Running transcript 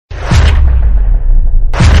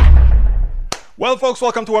Well, folks,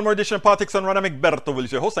 welcome to one more edition of Politics Done Right. I'm Egberto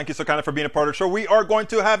Willies, your host. Thank you so kindly for being a part of the show. We are going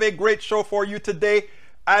to have a great show for you today,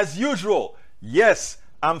 as usual. Yes,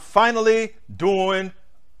 I'm finally doing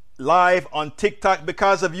live on TikTok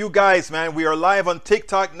because of you guys, man. We are live on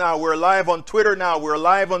TikTok now. We're live on Twitter now. We're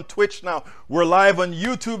live on Twitch now. We're live on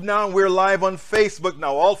YouTube now. We're live on Facebook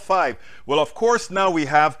now, all five. Well, of course, now we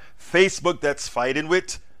have Facebook that's fighting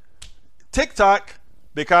with TikTok,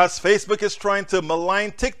 because Facebook is trying to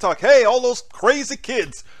malign TikTok. Hey, all those crazy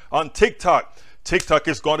kids on TikTok. TikTok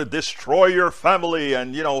is going to destroy your family.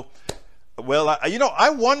 And, I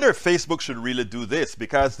wonder if Facebook should really do this,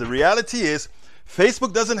 because the reality is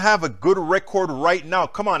Facebook doesn't have a good record right now.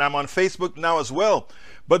 Come on, I'm on Facebook now as well.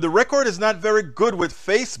 But the record is not very good with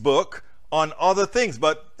Facebook on other things.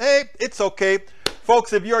 But, hey, it's okay.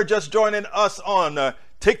 Folks, if you're just joining us on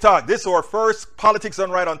TikTok, this is our first Politics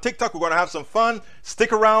Done Right on TikTok. We're going to have some fun.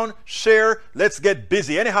 Stick around, share, let's get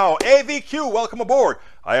busy. Anyhow, AVQ, welcome aboard.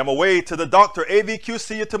 I am away to the doctor. AVQ,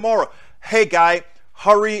 see you tomorrow. Hey, guy,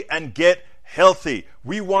 hurry and get healthy.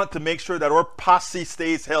 We want to make sure that our posse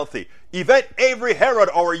stays healthy. Yvette Avery Herod,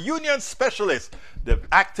 our union specialist, the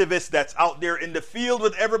activist that's out there in the field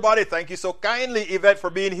with everybody. Thank you so kindly, Yvette,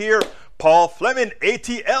 for being here. Paul Fleming,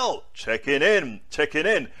 ATL, checking in.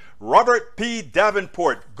 Robert P.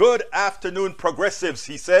 Davenport, good afternoon, progressives,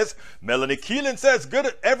 he says. Melanie Keelan says,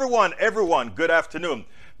 good, everyone, good afternoon.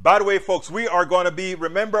 By the way, folks, we are going to be,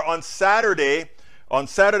 remember, on Saturday,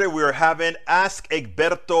 we are having Ask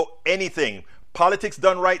Egberto Anything.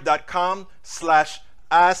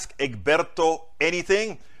 politicsdoneright.com/Ask Egberto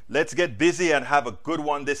Anything. Let's get busy and have a good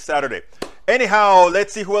one this Saturday. Anyhow,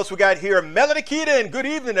 let's see who else we got here. Melanie Keaton, good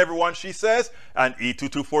evening, everyone, she says. And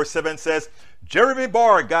E2247 says, Jeremy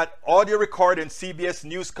Barr got audio recording. CBS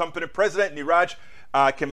News Company President Niraj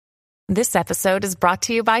This episode is brought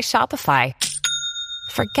to you by Shopify.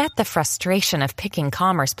 Forget the frustration of picking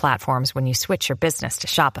commerce platforms when you switch your business to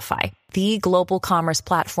Shopify, the global commerce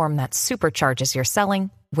platform that supercharges your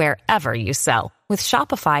selling wherever you sell. With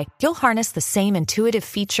Shopify, you'll harness the same intuitive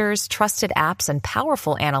features, trusted apps, and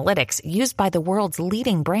powerful analytics used by the world's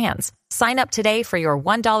leading brands. Sign up today for your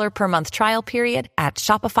 $1 per month trial period at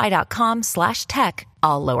shopify.com/tech,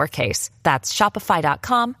 all lowercase. That's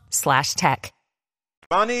shopify.com/tech.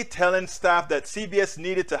 Money telling staff that CBS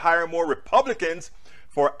needed to hire more Republicans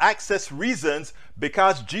for access reasons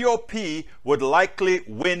because GOP would likely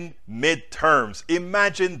win midterms.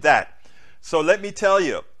 Imagine that. So let me tell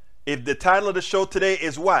you, if the title of the show today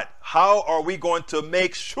is what? How are we going to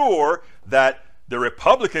make sure that the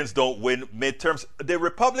Republicans don't win midterms? The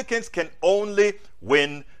Republicans can only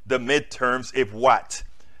win the midterms if what?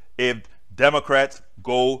 If Democrats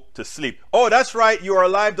go to sleep. Oh, that's right. You are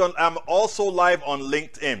live I'm also live on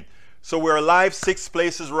LinkedIn. So we're live 6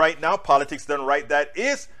 places right now. Politics Done Right, that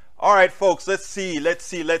is. All right, folks, let's see.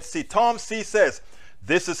 Tom C says,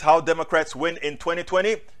 this is how Democrats win in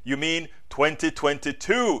 2020. You mean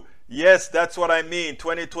 2022? Yes, that's what I mean.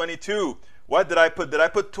 2022. What did I put? Did I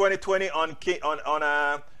put 2020 on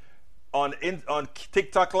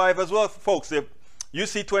TikTok Live as well, folks? If you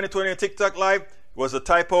see 2020 on TikTok Live, it was a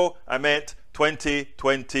typo. I meant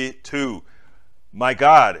 2022. My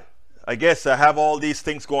God, I guess I have all these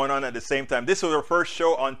things going on at the same time. This was our first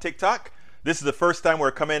show on TikTok. This is the first time we're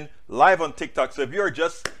coming live on TikTok. So if you're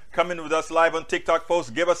just coming with us live on TikTok, folks,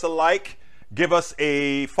 give us a like, give us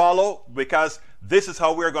a follow, because this is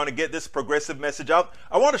how we're going to get this progressive message out.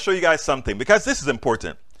 I want to show you guys something, because this is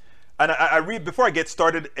important. And I read before I get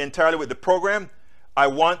started entirely with the program. I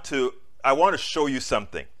want to show you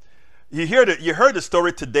something. You heard the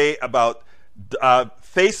story today about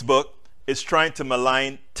Facebook is trying to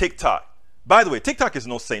malign TikTok. By the way, TikTok is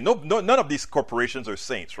no saint. None of these corporations are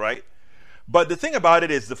saints, right? But the thing about it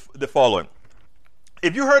is the following.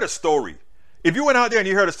 If you heard a story, if you went out there and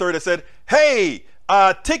you heard a story that said, hey,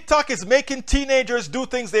 TikTok is making teenagers do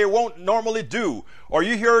things they won't normally do, or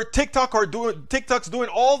you hear TikTok's doing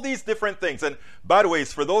all these different things. And by the way,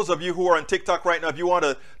 for those of you who are on TikTok right now, if you want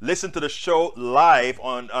to listen to the show live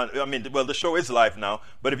the show is live now,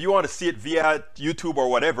 but if you want to see it via YouTube or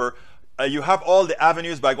whatever, you have all the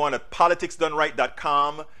avenues by going to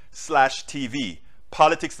politicsdoneright.com/TV.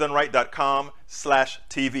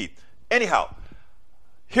 politicsdoneright.com/TV. Anyhow,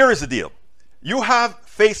 here is the deal. You have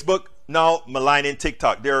Facebook now maligning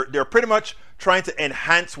TikTok. They're pretty much trying to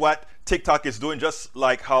enhance what TikTok is doing, just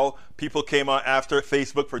like how people came out after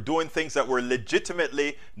Facebook for doing things that were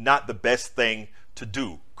legitimately not the best thing to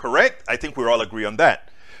do. Correct? I think we all agree on that.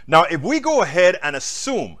 Now, if we go ahead and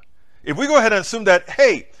assume that,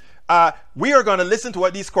 hey, we are going to listen to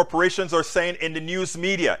what these corporations are saying in the news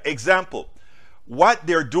media. Example, what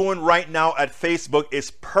they're doing right now at Facebook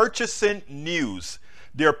is purchasing news.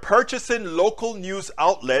 They're purchasing local news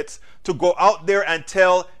outlets to go out there and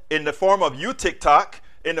tell, in the form of you, TikTok,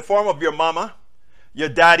 in the form of your mama, your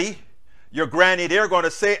daddy, your granny. They're going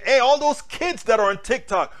to say, hey, all those kids that are on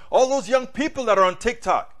TikTok, all those young people that are on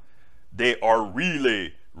TikTok, they are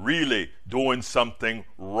really, really doing something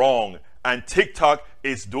wrong. And TikTok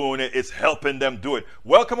is doing it, it's helping them do it.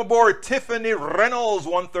 Welcome aboard, Tiffany Reynolds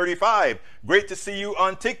 135. Great to see you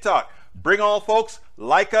on TikTok. Bring all folks,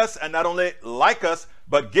 like us, and not only like us,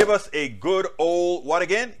 but give us a good old, what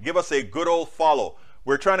again? Give us a good old follow.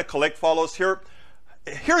 We're trying to collect follows here.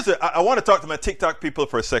 I want to talk to my TikTok people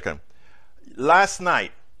for a second. Last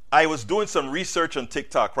night, I was doing some research on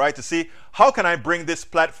TikTok, right, to see how can I bring this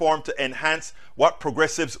platform to enhance what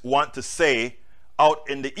progressives want to say out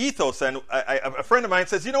in the ethos. And a friend of mine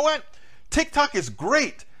says, you know what? TikTok is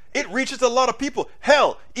great. It reaches a lot of people.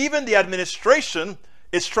 Hell, even the administration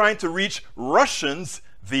is trying to reach Russians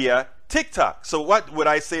via TikTok. So what would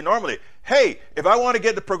I say normally? Hey, if I want to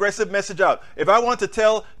get the progressive message out, if I want to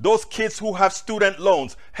tell those kids who have student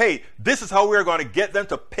loans, hey, this is how we're going to get them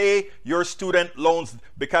to pay your student loans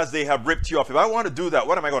because they have ripped you off. If I want to do that,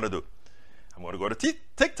 what am I going to do? I'm going to go to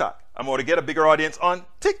TikTok. I'm going to get a bigger audience on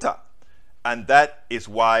TikTok. And that is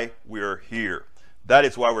why we're here. That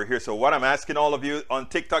is why we're here. So what I'm asking all of you on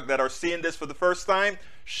TikTok that are seeing this for the first time,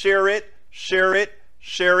 share it, share it,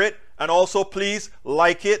 share it. And also please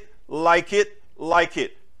like it, like it, like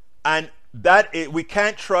it. And we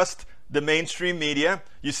can't trust the mainstream media.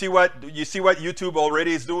 You see what YouTube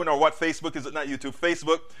already is doing, or what Facebook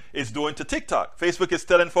is doing to TikTok. Facebook is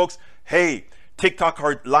telling folks, hey, TikTok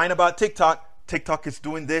are lying about TikTok. TikTok is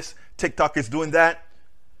doing this. TikTok is doing that.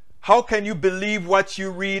 How can you believe what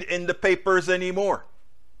you read in the papers anymore?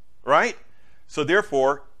 Right? So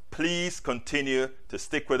therefore, please continue to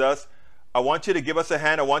stick with us. I want you to give us a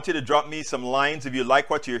hand. I want you to drop me some lines if you like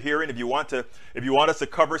what you're hearing. If you want us to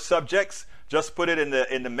cover subjects, just put it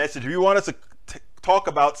in the message. If you want us to talk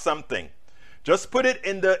about something, just put it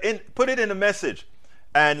in the message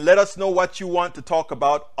and let us know what you want to talk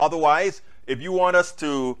about. Otherwise, if you want us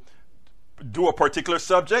to do a particular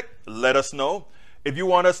subject, let us know. If you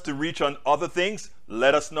want us to reach on other things,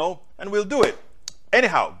 let us know, and we'll do it.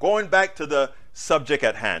 Anyhow, going back to the subject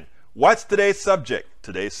at hand. What's today's subject?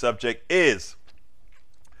 Today's subject is,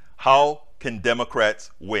 how can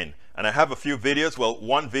Democrats win? And I have a few videos, well,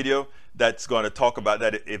 one video that's going to talk about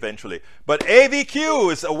that eventually. But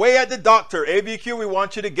AVQ is away at the doctor. AVQ, we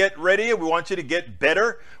want you to get ready. We want you to get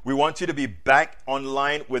better. We want you to be back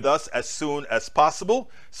online with us as soon as possible.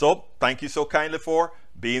 So thank you so kindly for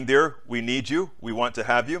being there. We need you. We want to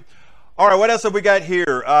have you. All right, what else have we got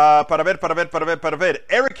here? Para ver.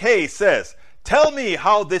 Eric Hayes says, tell me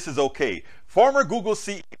how this is okay. Former Google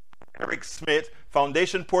CEO Eric Schmidt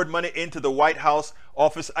Foundation poured money into the White House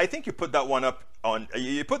office. I think you put that one up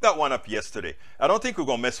yesterday. I don't think we're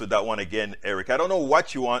going to mess with that one again, Eric. I don't know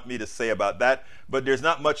what you want me to say about that, but there's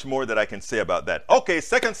not much more that I can say about that. Okay,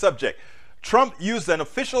 second subject. Trump used an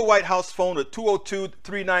official White House phone with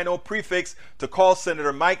 202-390 prefix to call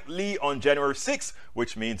Senator Mike Lee on January 6th,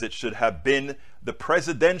 which means it should have been the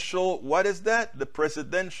presidential, what is that? The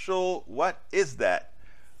presidential, what is that?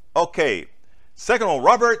 Okay. Second one,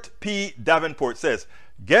 Robert P. Davenport says,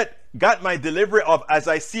 got my delivery of As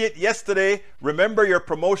I See It yesterday. Remember your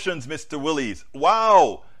promotions, Mr. Willies.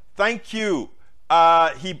 Wow. Thank you.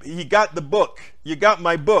 He got the book. You got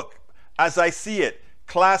my book. As I See It.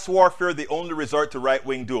 Class Warfare, the Only Resort to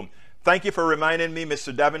Right-Wing Doom. Thank you for reminding me,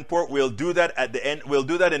 Mr. Davenport. We'll do that at the end. We'll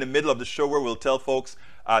do that in the middle of the show where we'll tell folks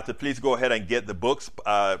to please go ahead and get the books.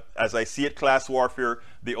 As I See It, Class Warfare,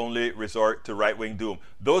 the Only Resort to Right-Wing Doom.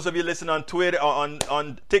 Those of you listening on Twitter,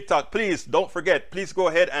 on TikTok, please don't forget. Please go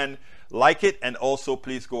ahead and like it, and also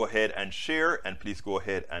please go ahead and share, and please go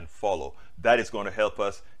ahead and follow. That is going to help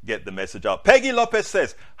us get the message out. Peggy Lopez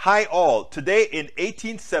says, hi all. Today in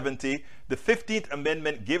 1870, the 15th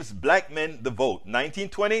Amendment gives black men the vote.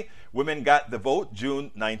 1920, women got the vote. June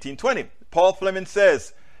 1920. Paul Fleming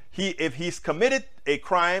says, if he's committed a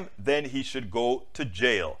crime, then he should go to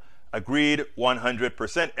jail. Agreed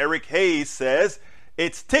 100%. Eric Hayes says,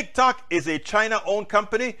 it's TikTok is a China-owned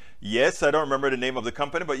company. Yes, I don't remember the name of the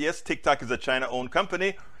company, but yes, TikTok is a China-owned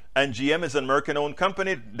company. And GM is an American-owned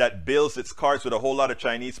company that builds its cars with a whole lot of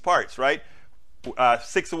Chinese parts, right?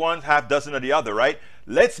 6 of one, half dozen of the other, right?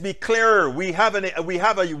 Let's be clear. We have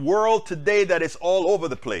a world today that is all over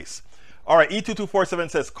the place. All right,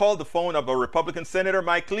 E2247 says, call the phone of a Republican Senator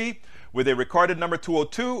Mike Lee with a recorded number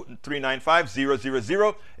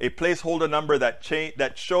 202-395-000, a placeholder number that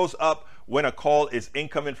shows up when a call is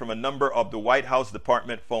incoming from a number of the White House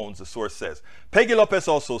department phones, the source says. Peggy Lopez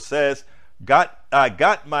also says, got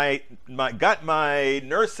my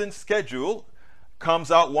nursing schedule,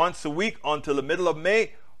 comes out once a week until the middle of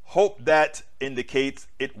May. Hope that indicates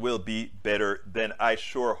it will be better. Then I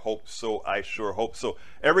sure hope so. I sure hope so.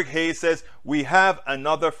 Eric Hayes says, we have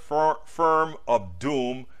another firm of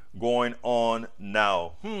doom going on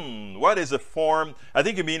now. What is a form? I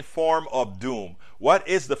think you mean form of doom. What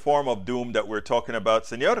is the form of doom that we're talking about,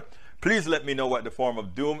 senor? Please let me know what the form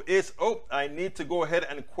of doom is. Oh, I need to go ahead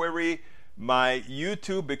and query my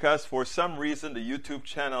YouTube because for some reason the YouTube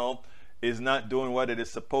channel is not doing what it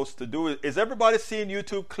is supposed to do. Is everybody seeing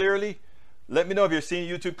YouTube clearly? Let me know if you're seeing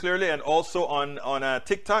YouTube clearly, and also on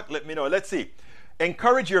TikTok, let me know. Let's see.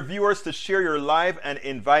 Encourage your viewers to share your live and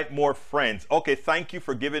invite more friends. Okay, thank you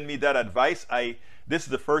for giving me that advice. This is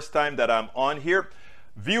the first time that I'm on here.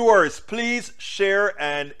 Viewers, please share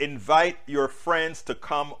and invite your friends to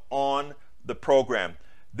come on the program.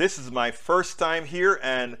 This is my first time here,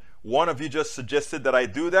 and one of you just suggested that I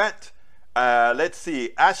do that. Let's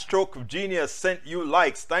see. Astro Genius sent you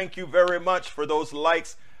likes. Thank you very much for those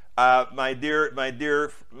likes, my dear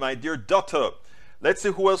daughter. Let's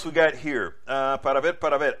see who else we got here. Para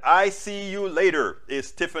ver. I see you later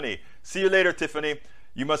is Tiffany. See you later, Tiffany.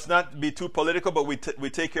 You must not be too political, but we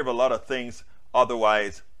take care of a lot of things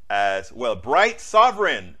otherwise as well. Bright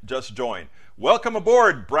Sovereign just joined. Welcome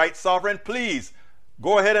aboard, Bright Sovereign. Please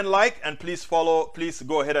go ahead and like, and please follow. Please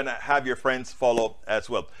go ahead and have your friends follow as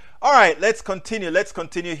well. All right, let's continue. Let's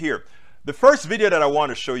continue here. The first video that I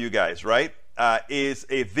want to show you guys, right, is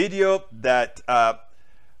a video that,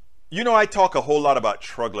 you know, I talk a whole lot about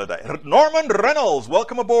troglodyte. Norman Reynolds,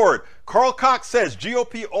 welcome aboard. Carl Cox says,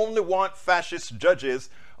 GOP only want fascist judges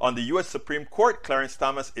on the U.S. Supreme Court. Clarence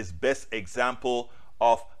Thomas is best example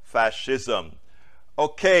of fascism.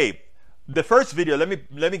 Okay, the first video, let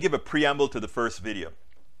me give a preamble to the first video.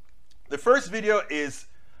 The first video is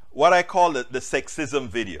what I call the sexism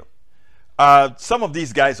video. Some of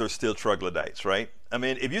these guys are still troglodytes, right? I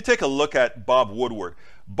mean, if you take a look at Bob Woodward,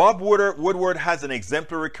 Woodward has an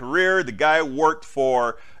exemplary career. The guy worked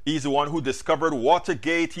he's the one who discovered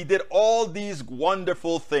Watergate. He did all these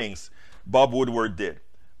wonderful things Bob Woodward did.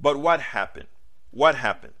 But what happened? What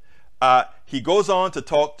happened? He goes on to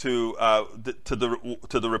talk to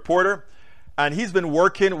the reporter, and he's been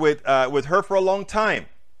working with her for a long time,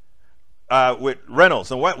 with Reynolds.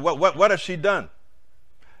 And what has she done?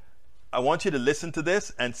 I want you to listen to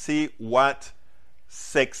this and see what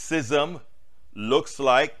sexism looks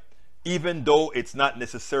like, even though it's not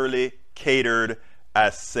necessarily catered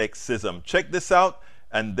as sexism. Check this out,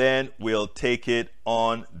 and then we'll take it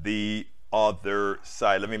on the other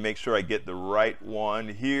side. Let me make sure I get the right one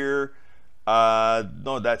here.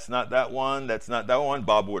 No, that's not that one. That's not that one.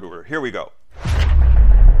 Bob Woodward. Here we go.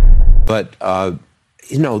 But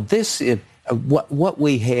you know, this is what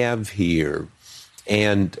we have here,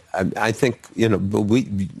 and I think, you know,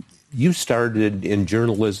 you started in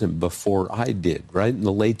journalism before I did, right? In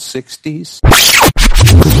the late 60s?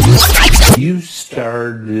 You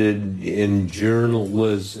started in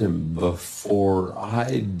journalism before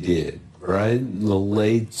I did, right? In the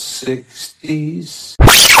late 60s?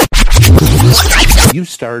 You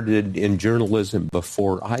started in journalism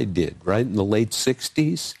before I did, right? In the late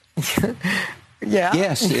 60s? Yeah.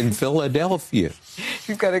 Yes, in Philadelphia.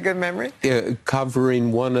 You've got a good memory?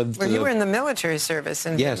 Covering one of Well, you were in the military service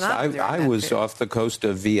in Yes, Vietnam. I was off the coast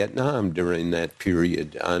of Vietnam during that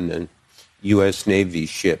period on a U.S. Navy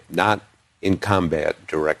ship, not in combat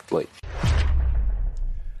directly.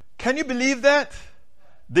 Can you believe that?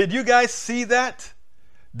 Did you guys see that?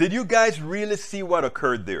 Did you guys really see what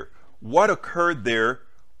occurred there? What occurred there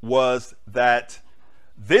was that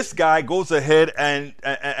this guy goes ahead and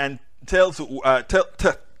tells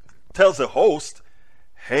the host,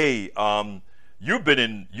 "Hey,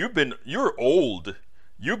 you're old.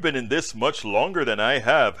 You've been in this much longer than I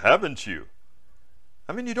have, haven't you?"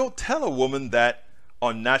 I mean, you don't tell a woman that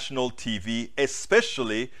on national TV,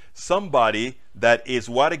 especially somebody that is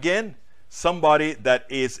what again? Somebody that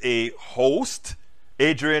is a host,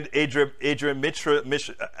 Andrea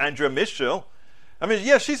Mitchell. I mean,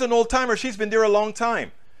 yeah, she's an old timer. She's been there a long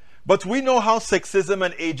time. But we know how sexism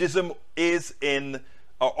and ageism is in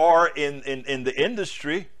the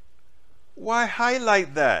industry. Why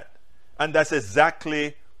highlight that? And that's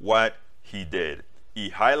exactly what he did.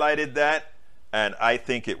 He highlighted that, and I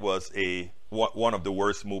think it was one of the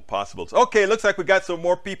worst moves possible. Okay, looks like we got some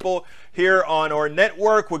more people here on our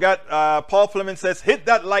network. We got Paul Fleming says, hit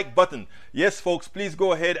that like button. Yes, folks, please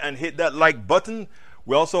go ahead and hit that like button.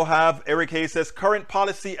 We also have Eric Hayes says, current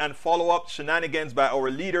policy and follow-up shenanigans by our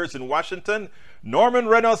leaders in Washington. Norman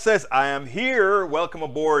Reynolds says, I am here. Welcome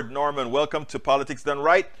aboard, Norman. Welcome to Politics Done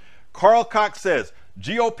Right. Carl Cox says,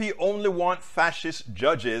 GOP only want fascist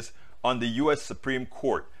judges on the U.S. Supreme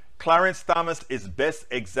Court. Clarence Thomas is best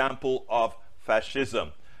example of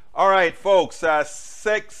fascism. All right, folks,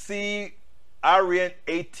 Sexy Arient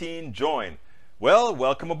 18 join. Well,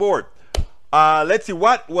 welcome aboard. Let's see,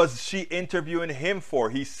 what was she interviewing him for?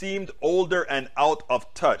 He seemed older and out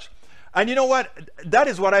of touch. And you know what? That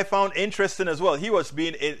is what I found interesting as well. He was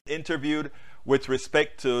being interviewed with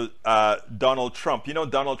respect to Donald Trump. You know,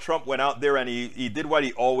 Donald Trump went out there and he did what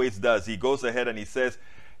he always does. He goes ahead and he says,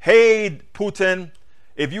 hey, Putin,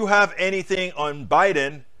 if you have anything on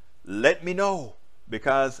Biden, let me know,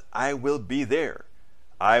 because I will be there.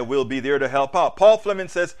 I will be there to help out. Paul Fleming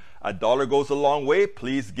says, $1 goes a long way.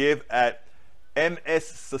 Please give at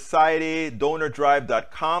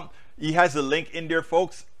mssocietydonordrive.com. He has a link in there,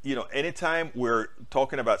 folks. You know, anytime we're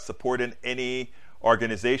talking about supporting any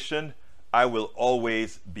organization, I will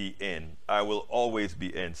always be in. I will always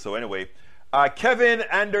be in. So anyway, Kevin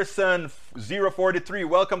Anderson 043,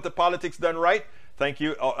 welcome to Politics Done Right. Thank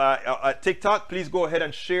you. TikTok, please go ahead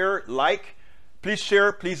and share, like. Please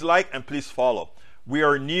share, please like, and please follow. We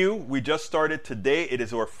are new. We just started today. It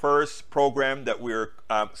is our first program that we're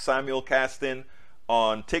simulcasting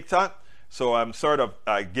on TikTok. So I'm sort of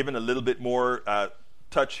giving a little bit more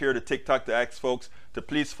touch here to TikTok to ask folks to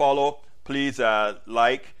please follow, please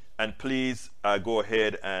like, and please go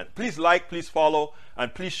ahead and please like, please follow,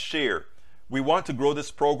 and please share. We want to grow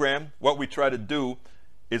this program. What we try to do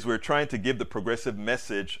is we're trying to give the progressive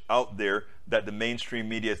message out there that the mainstream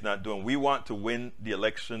media is not doing. We want to win the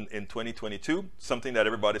election in 2022, something that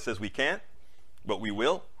everybody says we can't, but we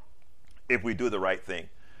will if we do the right thing.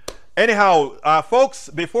 Anyhow, folks,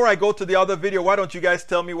 before I go to the other video, why don't you guys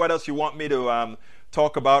tell me what else you want me to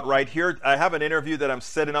talk about right here? I have an interview that I'm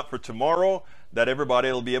setting up for tomorrow that everybody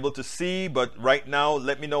will be able to see, but right now,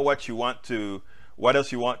 let me know what else you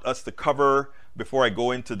want us to cover before I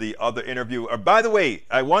go into the other interview. By the way,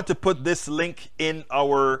 I want to put this link in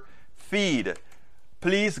our feed.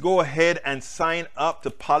 Please go ahead and sign up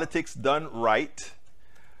to Politics Done Right,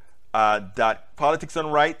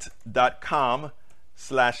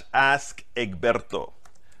 politicsdoneright.com/Ask Egberto,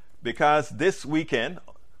 because this weekend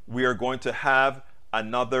we are going to have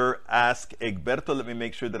another Ask Egberto. Let me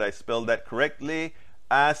make sure that I spelled that correctly.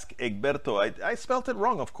 Ask Egberto. I spelled it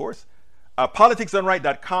wrong, of course.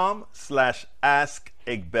 politicsdoneright.com/Ask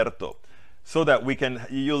Egberto, so that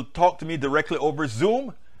you'll talk to me directly over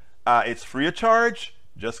Zoom. It's free of charge.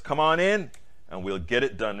 Just come on in and we'll get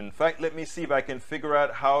it done. In fact, let me see if I can figure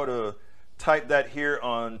out how to type that here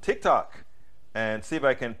on TikTok and see if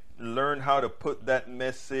I can learn how to put that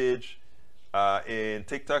message in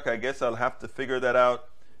TikTok. I guess I'll have to figure that out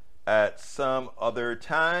at some other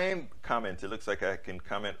time. Comment. It looks like I can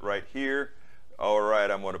comment right here. All right,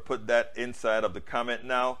 I'm going to put that inside of the comment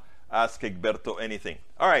now. Ask Egberto anything.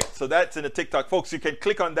 All right, so that's in the TikTok. Folks, you can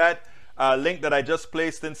click on that link that I just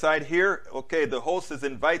placed inside here. Okay, the host is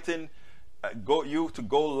inviting you to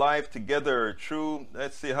go live together. True.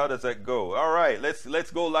 Let's see, how does that go? All right, let's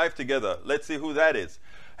go live together. Let's see who that is.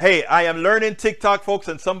 Hey, I am learning TikTok, folks,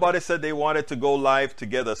 and somebody said they wanted to go live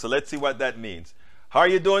together. So let's see what that means. How are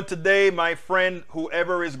you doing today, my friend,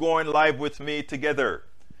 whoever is going live with me together?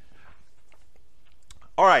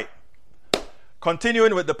 All right,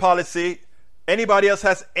 continuing with the policy. Anybody else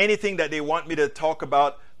has anything that they want me to talk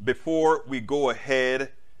about before we go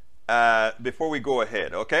ahead?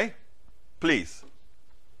 Okay? Please.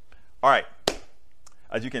 All right.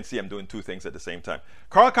 As you can see, I'm doing two things at the same time.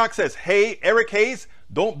 Carl Cox says, hey, Eric Hayes,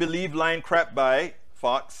 don't believe lying crap by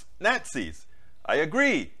Fox Nazis. I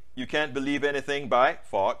agree. You can't believe anything by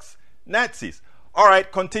Fox Nazis. All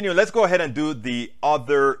right, continue. Let's go ahead and do the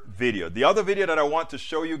other video. The other video that I want to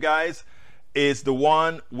show you guys is the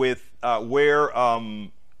one with where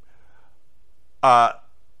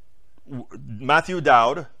Matthew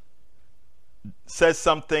Dowd says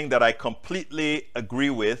something that I completely agree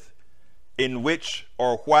with, in which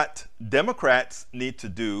or what Democrats need to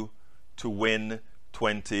do to win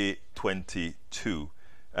 2022.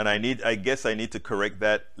 And I guess I need to correct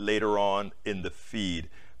that later on in the feed.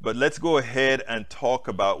 But let's go ahead and talk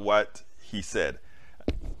about what he said.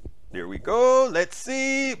 There we go. Let's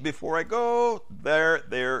see. Before I go,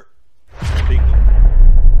 there. Bingo.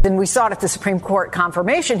 And we saw it at the Supreme Court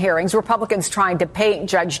confirmation hearings, Republicans trying to paint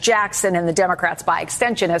Judge Jackson and the Democrats by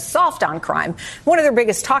extension as soft on crime. One of their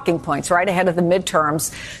biggest talking points right ahead of the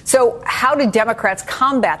midterms. So how do Democrats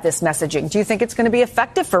combat this messaging? Do you think it's going to be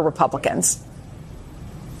effective for Republicans?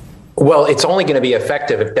 Well, it's only going to be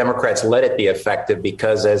effective if Democrats let it be effective,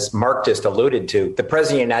 because, as Mark just alluded to, the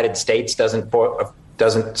president of the United States doesn't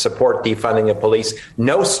support defunding the police.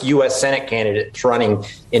 No U.S. Senate candidate running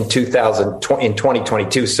in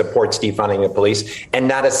 2022 supports defunding the police, and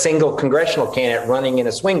not a single congressional candidate running in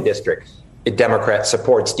a swing district, a Democrat,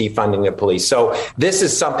 supports defunding the police. So this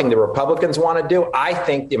is something the Republicans want to do. I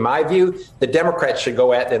think, in my view, the Democrats should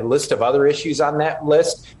go at the list of other issues on that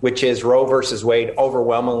list, which is Roe versus Wade,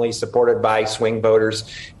 overwhelmingly supported by swing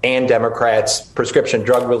voters and Democrats, prescription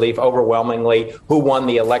drug relief, overwhelmingly, who won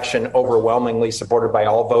the election, overwhelmingly supported by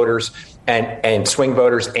all voters and swing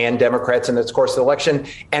voters and Democrats in this course of the election.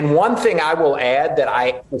 And one thing I will add that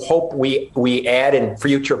I hope we add in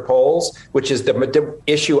future polls, which is the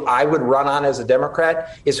issue I would run on as a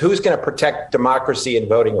Democrat, is who's going to protect democracy and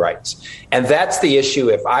voting rights. And that's the issue.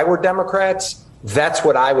 If I were Democrats, that's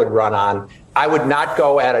what I would run on. I would not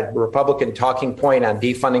go at a Republican talking point on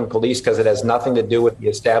defunding police because it has nothing to do with the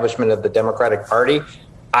establishment of the Democratic Party.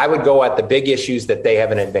 I would go at the big issues that they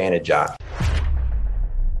have an advantage on.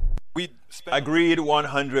 Agreed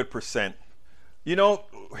 100%. You know,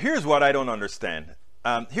 here's what I don't understand.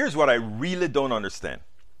 Here's what I really don't understand.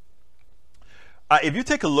 If you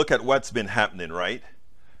take a look at what's been happening, right,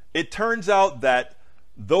 it turns out that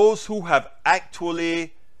those who have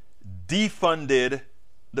actually defunded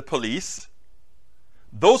the police,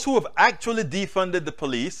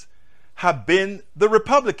 have been the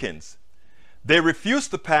Republicans. They refused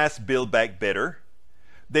to pass Build Back Better.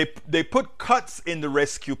 They put cuts in the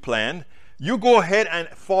rescue plan. You go ahead and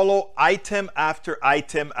follow item after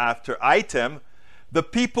item after item. The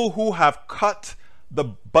people who have cut the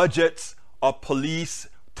budgets of police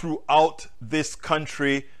throughout this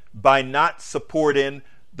country by not supporting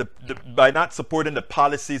the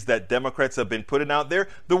policies that Democrats have been putting out there,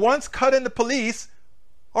 the ones cutting the police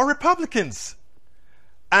are Republicans.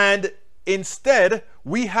 And instead,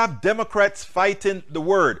 we have Democrats fighting the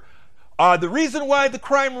word. The reason why the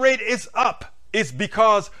crime rate is up is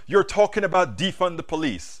because you're talking about defund the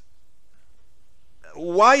police.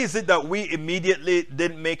 Why is it that we immediately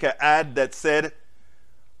didn't make an ad that said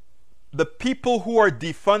the people who are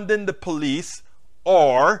defunding the police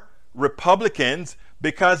are Republicans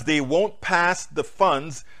because they won't pass the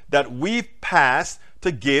funds that we've passed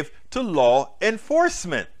to give to law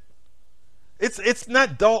enforcement? It's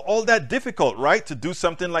not all that difficult, right, to do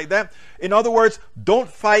something like that. In other words, don't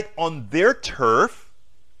fight on their turf.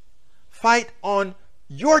 Fight on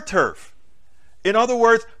your turf. In other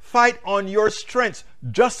words, fight on your strengths,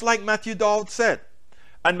 just like Matthew Dowd said.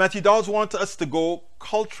 And Matthew Dowd wants us to go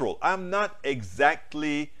cultural. I'm not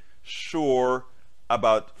exactly sure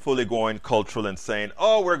about fully going cultural and saying,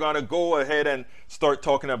 oh, we're going to go ahead and start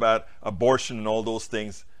talking about abortion and all those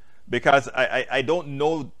things, because I don't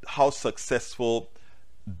know how successful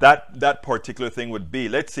that particular thing would be.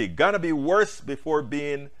 Let's see, gonna be worse before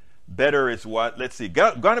being better is what? Let's see,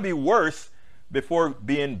 gonna be worse before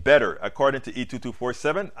being better, according to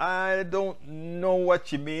E2247. I don't know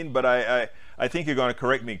what you mean, but I think you're going to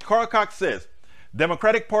correct me. Carl Cox says,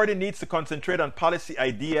 Democratic Party needs to concentrate on policy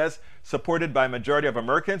ideas supported by majority of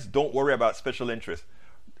Americans. Don't worry about special interests.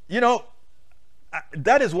 You know,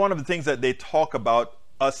 that is one of the things that they talk about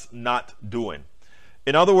us not doing.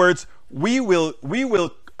 In other words, we will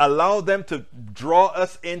allow them to draw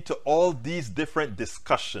us into all these different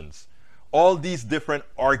discussions, all these different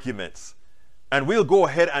arguments, and we'll go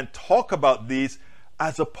ahead and talk about these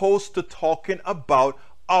as opposed to talking about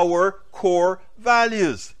our core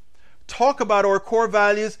values. Talk about our core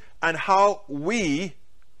values and how we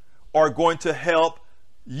are going to help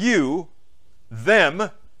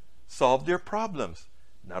them solve their problems.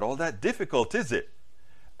 Not all that difficult, is it?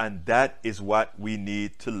 And that is what we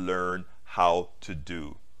need to learn how to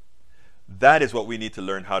do. That is what we need to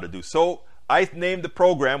learn how to do. So I named the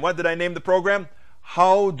program. What did I name the program?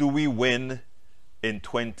 How do we win in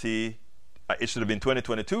it should have been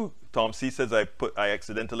 2022. Tom C says I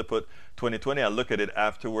accidentally put 2020. I'll look at it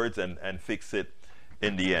afterwards and fix it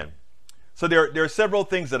in the end. So there are several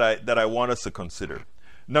things that I want us to consider.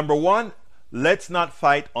 Number one, let's not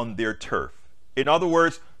fight on their turf. In other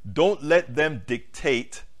words, don't let them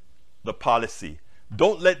dictate the policy.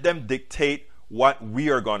 Don't let them dictate what we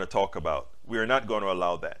are going to talk about. We are not going to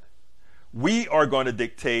allow that. We are going to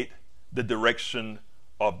dictate the direction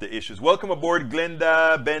of the issues. Welcome aboard,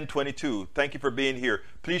 Glenda Ben 22. Thank you for being here.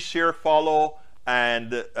 Please share, follow,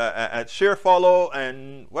 and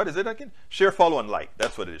what is it again? Share, follow, and like.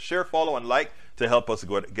 That's what it is. Share, follow, and like to help us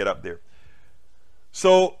get up there.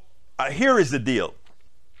 So here is the deal.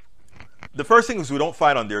 The first thing is we don't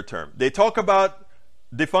fight on their term. They talk about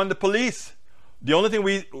defund the police. The only thing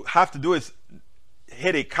we have to do is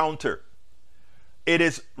hit a counter. It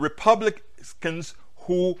is Republicans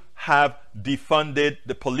who have defunded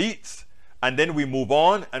the police. And then we move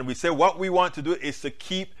on and we say what we want to do is to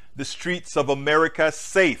keep the streets of America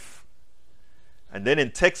safe. And then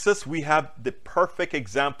in Texas, we have the perfect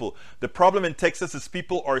example. The problem in Texas is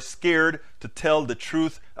people are scared to tell the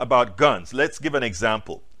truth about guns. Let's give an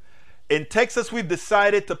example. In Texas, we've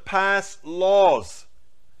decided to pass laws.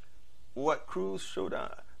 What Cruz showed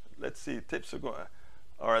on? Let's see, tips are going.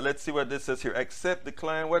 All right, let's see what this says here. Accept,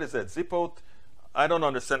 decline. What is that? Zippo? I don't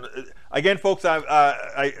understand. Again, folks,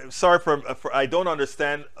 I sorry for I don't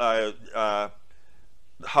understand how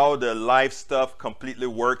the live stuff completely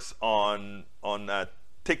works on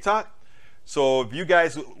TikTok. So if you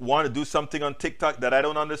guys want to do something on TikTok that I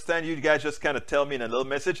don't understand, you guys just kind of tell me in a little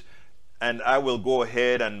message, and I will go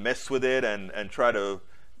ahead and mess with it and try to.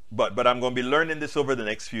 But I'm going to be learning this over the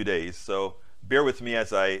next few days. So bear with me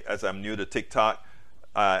as I'm new to TikTok.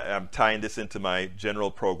 I'm tying this into my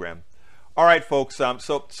general program. All right, folks.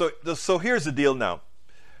 So here's the deal now.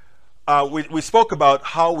 We spoke about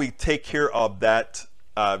how we take care of that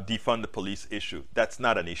defund the police issue. That's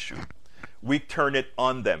not an issue. We turn it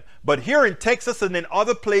on them. But here in Texas and in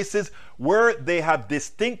other places where they have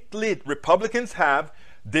Republicans have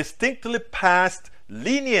distinctly passed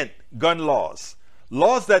lenient gun laws.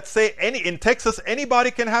 Laws that say in Texas,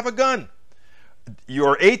 anybody can have a gun.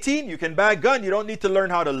 You're 18, you can buy a gun. You don't need to learn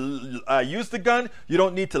how to use the gun. You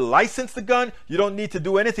don't need to license the gun. You don't need to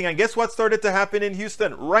do anything. And guess what started to happen in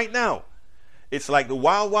Houston right now? It's like the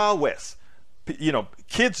Wild Wild West.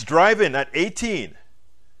 Kids driving at 18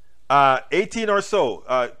 or so.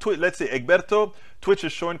 Let's see, Egberto, Twitch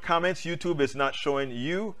is showing comments. YouTube is not showing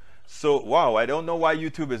you. So, wow, I don't know why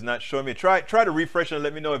YouTube is not showing me. Try to refresh and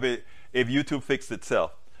let me know if YouTube fixed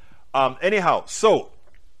itself. Anyhow, so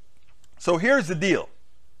here's the deal.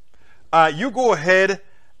 You go ahead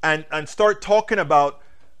and start talking about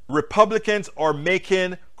Republicans are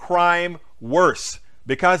making crime worse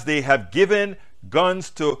because they have given guns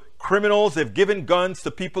to criminals. They've given guns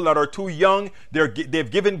to people that are too young.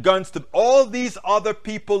 They've given guns to all these other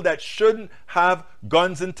people that shouldn't have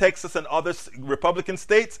guns in Texas and other Republican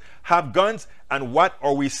states have guns. And what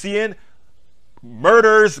are we seeing?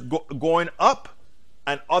 Murders going up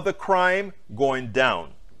and other crime going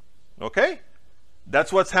down. Okay?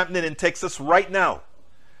 That's what's happening in Texas right now.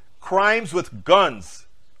 Crimes with guns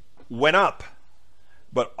went up,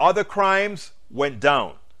 but other crimes went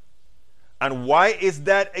down. And why is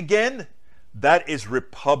that again? That is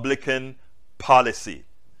Republican policy.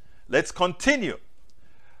 Let's continue.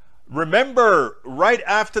 Remember, right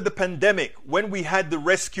after the pandemic, when we had the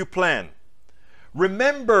rescue plan,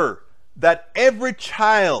 remember that every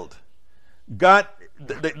child got,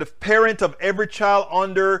 the parent of every child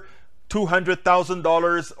under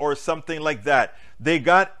 $200,000 or something like that, they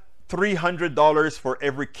got $300 for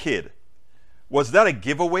every kid. Was that a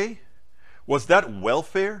giveaway? Was that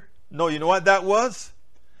welfare? No, you know what that was?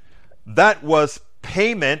 That was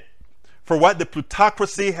payment for what the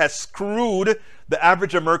plutocracy has screwed the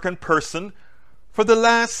average American person for the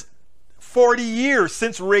last 40 years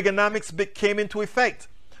since Reaganomics came into effect.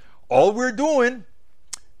 All we're doing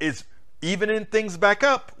is evening things back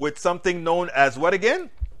up with something known as what again?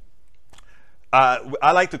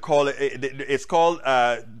 I like to call it, it's called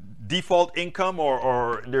default income,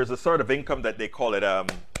 or there's a sort of income that they call it.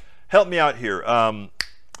 Help me out here.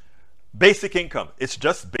 Basic income. It's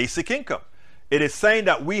just basic income. It is saying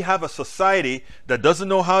that we have a society that doesn't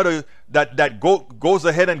know how to, goes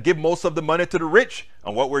ahead and give most of the money to the rich.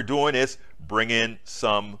 And what we're doing is bringing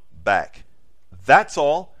some back. That's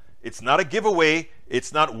all. It's not a giveaway.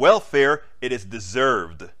 It's not welfare. It is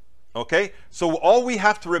deserved. Okay? So all we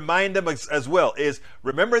have to remind them as well is,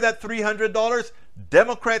 remember that $300?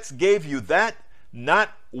 Democrats gave you that.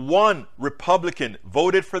 Not one Republican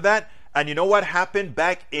voted for that. And you know what happened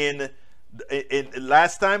back in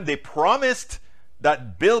last time? They promised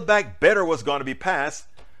that Build Back Better was going to be passed,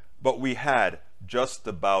 but we had just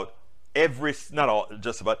about every single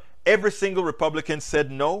Republican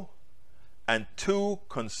said no, and 2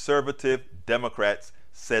 conservative Democrats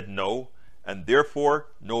said no, and therefore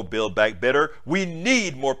no Build Back Better. We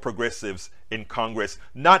need more progressives in Congress,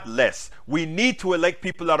 not less. We need to elect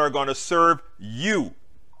people that are going to serve you,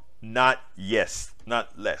 not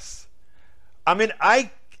less. I mean,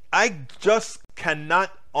 I just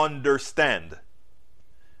cannot understand.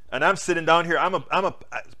 And I'm sitting down here, I'm a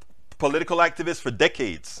political activist for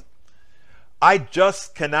decades. I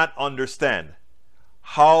just cannot understand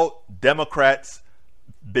how Democrats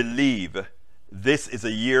believe this is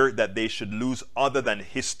a year that they should lose other than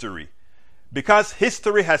history. Because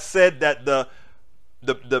history has said that the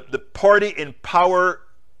the party in power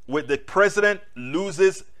with the president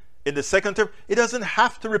loses in the second term, it doesn't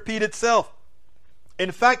have to repeat itself.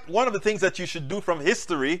 In fact, one of the things that you should do from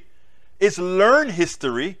history is learn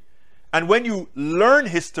history. And when you learn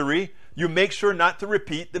history, you make sure not to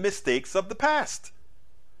repeat the mistakes of the past.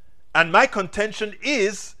 And my contention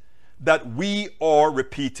is that we are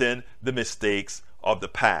repeating the mistakes of the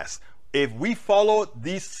past. If we follow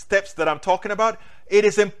these steps that I'm talking about, it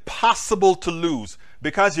is impossible to lose.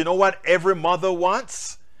 Because you know what every mother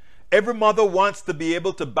wants? Every mother wants to be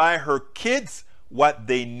able to buy her kids what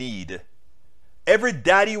they need. Every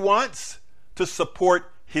daddy wants to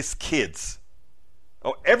support his kids.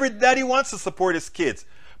 Oh, every daddy wants to support his kids.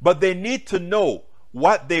 But they need to know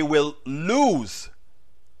what they will lose.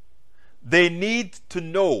 They need to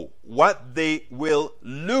know what they will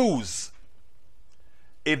lose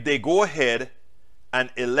if they go ahead and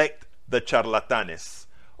elect the charlatanes.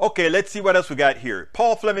 Okay, let's see what else we got here.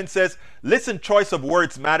 Paul Fleming says, listen, choice of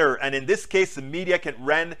words matter. And in this case, the media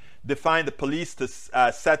can define the police to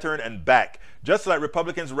Saturn and back. Just like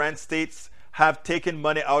Republicans ran states have taken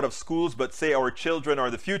money out of schools but say our children are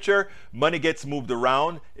the future, money gets moved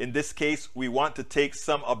around. In this case, we want to take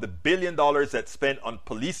some of the $1 billion that's spent on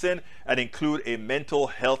policing and include a mental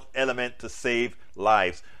health element to save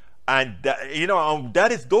lives. And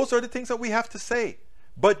those are the things that we have to say.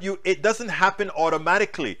 But it doesn't happen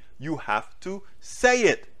automatically. You have to say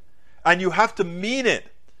it, and you have to mean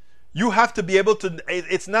it. You have to be able to.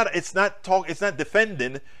 It's not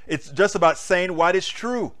defending. It's just about saying what is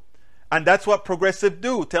true. And that's what progressives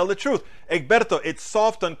do. Tell the truth. Egberto, it's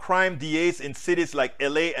soft on crime DAs in cities like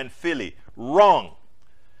LA and Philly. Wrong.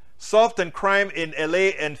 Soft on crime in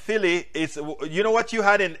LA and Philly is, you know what you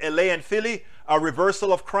had in LA and Philly? A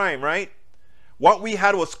reversal of crime, right? What we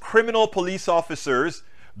had was criminal police officers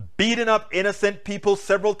beating up innocent people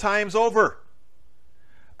several times over.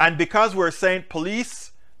 And because we're saying,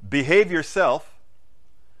 police, behave yourself,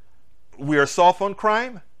 we are soft on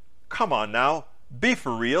crime? Come on now. Be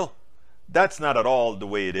for real. That's not at all the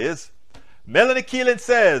way it is. Melanie Keelan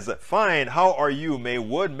says, fine, how are you,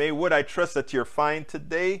 Maywood? Maywood, I trust that you're fine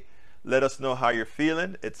today. Let us know how you're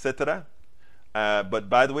feeling, etc. But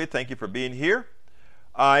by the way, thank you for being here.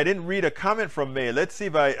 I didn't read a comment from May. Let's see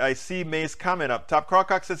if I see May's comment up top.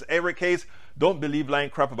 Crocock says, Eric Hayes, don't believe lying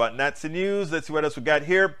crap about Nazi news. Let's see what else we got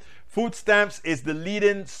here. Food stamps is the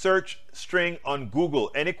leading search string on Google.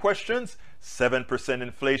 Any questions? 7%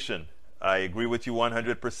 inflation. I agree with you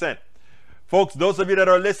 100%. Folks, those of you that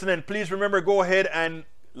are listening, please remember, go ahead and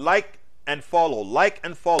like and follow. Like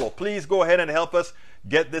and follow. Please go ahead and help us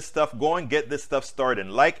get this stuff going, get this stuff started.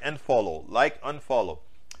 Like and follow. Like, unfollow.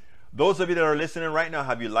 Those of you that are listening right now,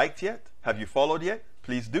 have you liked yet? Have you followed yet?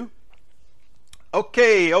 Please do.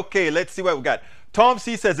 Okay, let's see what we got. Tom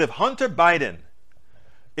C says, if Hunter Biden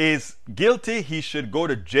is guilty, he should go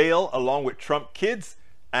to jail along with Trump kids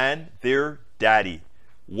and their daddy.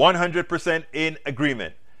 100% in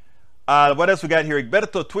agreement. What else we got here?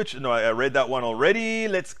 Egberto Twitch. No, I read that one already.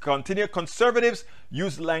 Let's continue. Conservatives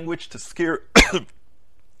use language to scare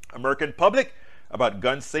American public about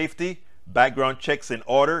gun safety, background checks in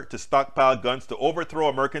order to stockpile guns to overthrow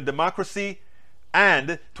American democracy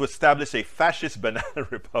and to establish a fascist banana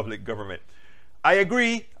republic government. I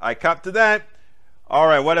agree. I cop to that. All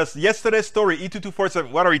right, what else? Yesterday's story,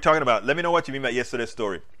 E2247. What are we talking about? Let me know what you mean by yesterday's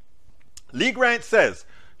story. Lee Grant says,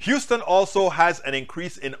 Houston also has an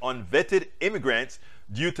increase in unvetted immigrants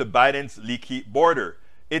due to Biden's leaky border.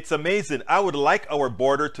 It's amazing. I would like our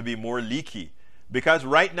border to be more leaky because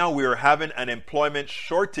right now we are having an employment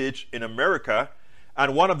shortage in America.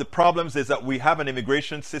 And one of the problems is that we have an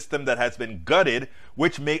immigration system that has been gutted,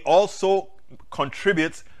 which may also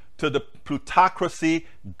contribute to the plutocracy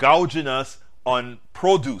gouging us on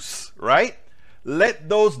produce, right? Let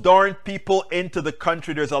those darn people into the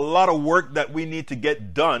country. There's a lot of work that we need to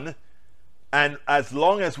get done. And as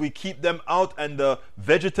long as we keep them out and the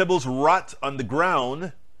vegetables rot on the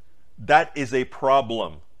ground, that is a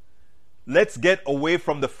problem. Let's get away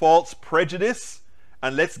from the false prejudice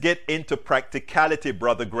and let's get into practicality,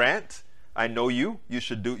 Brother Grant. I know you. You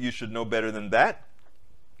should know better than that.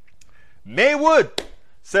 Maywood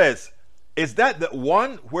says, is that the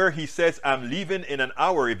one where he says, I'm leaving in an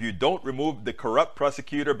hour if you don't remove the corrupt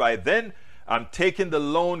prosecutor by then? I'm taking the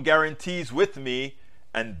loan guarantees with me.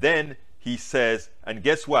 And then he says, and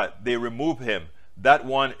guess what? They remove him. That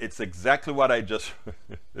one, it's exactly what I just...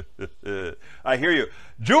 I hear you.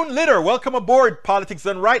 June Litter, welcome aboard Politics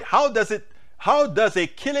Done Right. How does a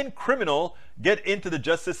killing criminal get into the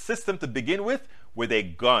justice system to begin with? With a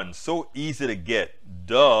gun. So easy to get.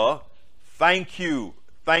 Duh. Thank you.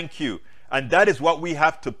 And that is what we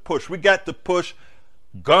have to push. We got to push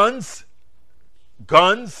Guns,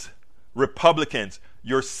 Republicans.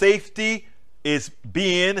 Your safety is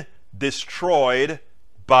being destroyed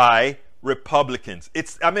by Republicans.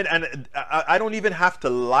 And I don't even have to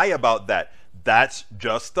lie about that. That's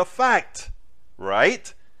just a fact,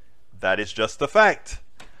 right? That is just a fact.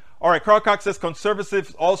 All right, Carl Cox says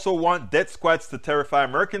conservatives also want death squads to terrify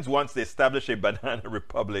Americans once they establish a banana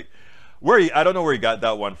republic. I don't know where he got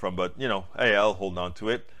that one from, but hey, I'll hold on to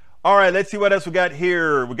it. All right, let's see what else we got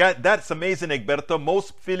here. That's amazing, Egberto.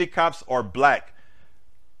 Most Philly cops are black.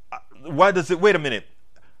 Why does it? Wait a minute.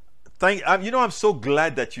 I'm so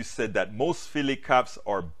glad that you said that. Most Philly cops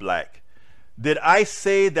are black. Did I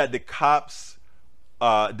say that the cops?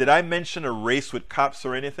 Did I mention a race with cops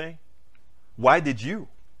or anything? Why did you?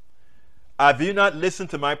 Have you not listened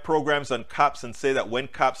to my programs on cops and say that when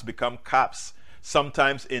cops become cops,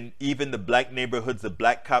 sometimes in even the black neighborhoods, the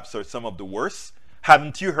black cops are some of the worst?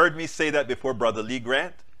 Haven't you heard me say that before, Brother Lee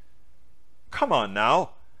Grant? Come on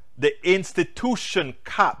now. The institution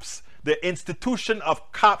cops, the institution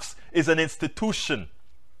of cops is an institution.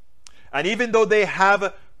 And even though they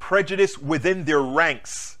have prejudice within their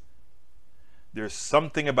ranks, there's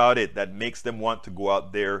something about it that makes them want to go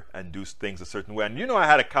out there and do things a certain way. And I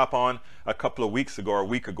had a cop on a couple of weeks ago or a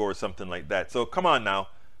week ago or something like that. So come on now.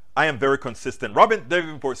 I am very consistent. Robin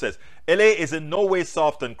Davenport says, LA is in no way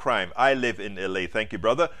soft on crime. I live in LA. Thank you,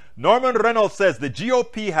 brother. Norman Reynolds says, the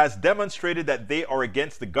GOP has demonstrated that they are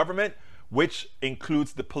against the government, which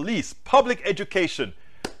includes the police, public education.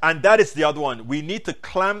 And that is the other one. We need to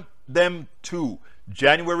clamp them to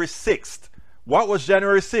January 6th. What was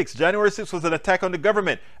January 6th? January 6th was an attack on the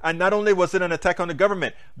government. And not only was it an attack on the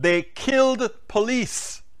government, they killed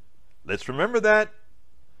police. Let's remember that.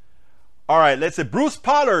 All right, let's say Bruce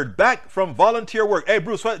Pollard back from volunteer work. Hey,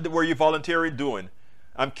 Bruce, what were you volunteering doing?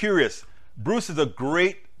 I'm curious. Bruce is a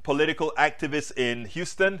great political activist in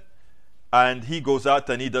Houston, and he goes out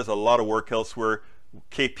and he does a lot of work elsewhere,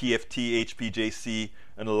 KPFT, HPJC,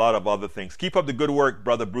 and a lot of other things. Keep up the good work,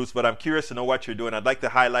 Brother Bruce, but I'm curious to know what you're doing. I'd like to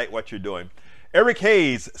highlight what you're doing. Eric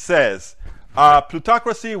Hayes says,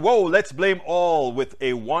 plutocracy, whoa, let's blame all with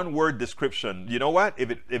a one-word description. You know what?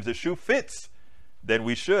 If the shoe fits, then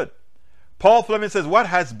we should. Paul Fleming says, what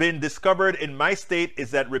has been discovered in my state is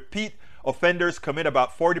that repeat offenders commit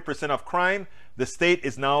about 40% of crime. The state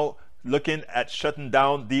is now looking at shutting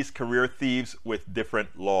down these career thieves with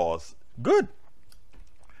different laws. Good.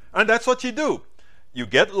 And that's what you do. You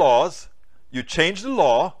get laws, you change the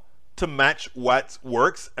law to match what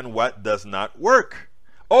works and what does not work.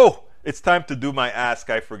 Oh, it's time to do my ask.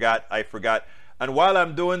 I forgot. And while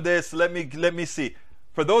I'm doing this, let me see.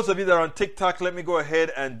 For those of you that are on TikTok, let me go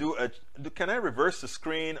ahead and can I reverse the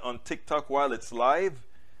screen on TikTok while it's live?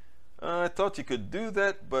 I thought you could do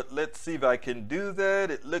that, but let's see if I can do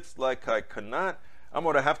that. It looks like I cannot. I'm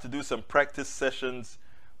going to have to do some practice sessions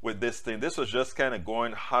with this thing. This was just kind of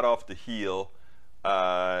going hot off the heel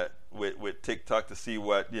with TikTok to see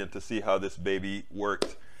how this baby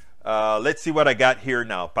worked. Let's see what I got here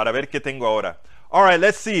now. Para ver qué tengo ahora. All right,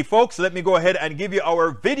 let's see, folks. Let me go ahead and give you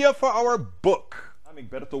our video for our book. I'm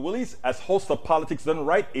Egberto Willies, as host of Politics Done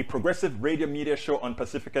Right, a progressive radio media show on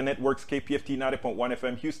Pacifica Network's KPFT 90.1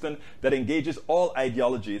 FM Houston that engages all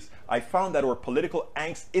ideologies. I found that our political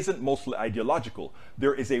angst isn't mostly ideological.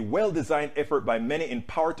 There is a well-designed effort by many in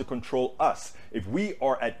power to control us. If we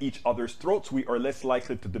are at each other's throats, we are less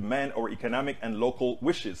likely to demand our economic and local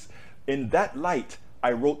wishes. In that light,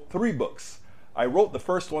 I wrote 3 books. I wrote the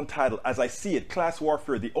first one titled, As I See It, Class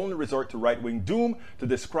Warfare, the Only Resort to Right-Wing Doom, to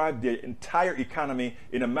describe the entire economy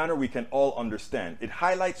in a manner we can all understand. It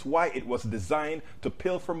highlights why it was designed to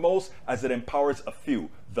pilfer most as it empowers a few,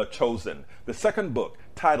 the chosen. The second book,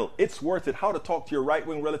 titled, It's Worth It, How to Talk to Your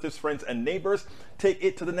Right-Wing Relatives, Friends, and Neighbors, take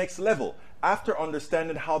it to the next level. After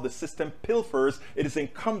understanding how the system pilfers, it is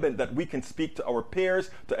incumbent that we can speak to our peers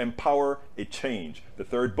to empower a change. The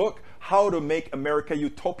third book, How to Make America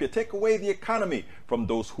Utopia, Take Away the Economy from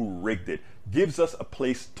Those Who Rigged It, gives us a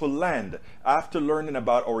place to land. After learning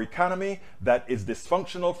about our economy that is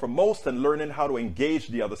dysfunctional for most and learning how to engage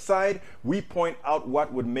the other side, we point out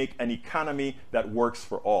what would make an economy that works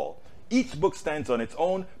for all. Each book stands on its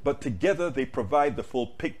own, but together they provide the full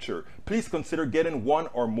picture. Please consider getting one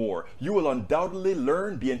or more. You will undoubtedly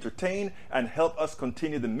learn, be entertained, and help us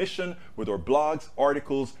continue the mission with our blogs,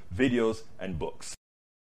 articles, videos, and books.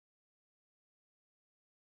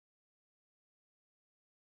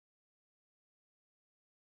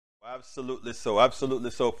 Absolutely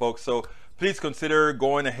so, folks. So please consider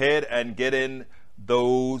going ahead and getting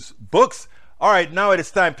those books. All right, now it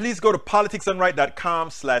is time. Please go to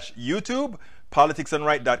politicsdoneright.com/YouTube,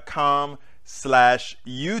 politicsdoneright.com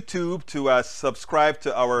YouTube to subscribe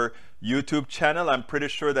to our YouTube channel. I'm pretty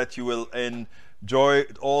sure that you will enjoy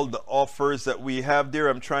all the offers that we have there.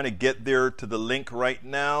 I'm trying to get there to the link right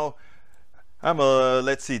now.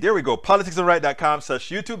 Let's see, there we go,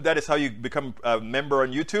 politicsdoneright.com/YouTube. That is how you become a member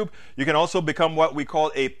on YouTube. You can also become what we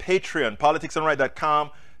call a Patreon,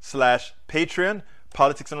 politicsdoneright.com/Patreon,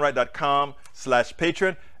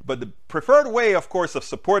 politicsdoneright.com/Patreon. But the preferred way, of course, of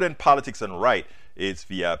supporting Politics Done Right is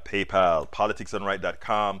via PayPal,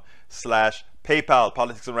 politicsdoneright.com/PayPal,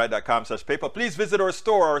 politicsdoneright.com/PayPal. Please visit our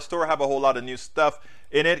store. Our store have a whole lot of new stuff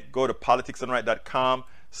in it. Go to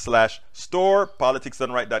politicsdoneright.com/store,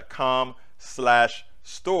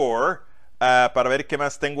 politicsdoneright.com/store, para ver qué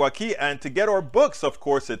más tengo aquí. And to get our books, of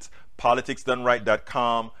course, it's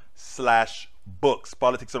politicsdoneright.com/books,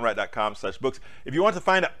 politicsdoneright.com/books. If you want to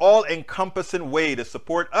find an all-encompassing way to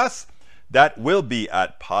support us, that will be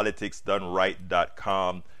at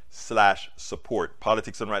politicsdoneright.com/support,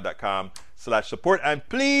 politicsdoneright.com/support. And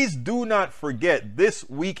please do not forget, this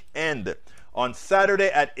weekend, on Saturday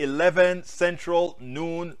at 11 Central,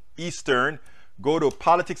 noon Eastern, go to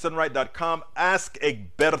politicsdoneright.com, ask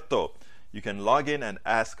Egberto. You can log in and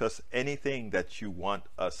ask us anything that you want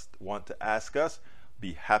to ask us.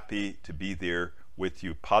 Be happy to be there with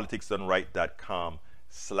you.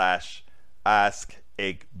 politicsdoneright.com/ask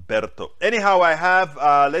Egberto. Anyhow, I have,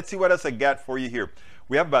 let's see what else I got for you here.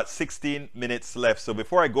 We have about 16 minutes left. So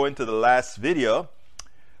before I go into the last video,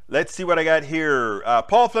 let's see what I got here.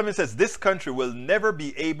 Paul Fleming says, this country will never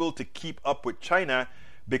be able to keep up with China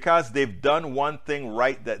because they've done one thing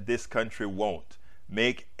right that this country won't: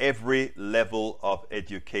 make every level of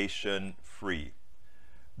education free.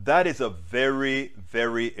 That is a very,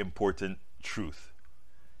 very important truth.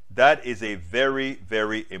 That is a very,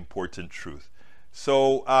 very important truth.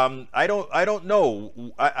 So I don't know.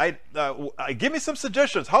 Give me some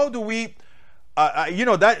suggestions. How do we,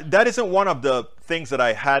 that isn't one of the things that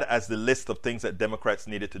I had as the list of things that Democrats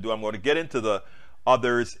needed to do. I'm going to get into the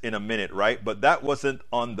others in a minute, right? But that wasn't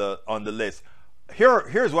on the list.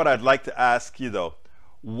 Here's what I'd like to ask you though.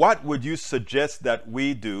 What would you suggest that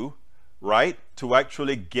we do, right, to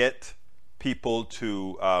actually get people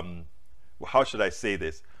to, how should I say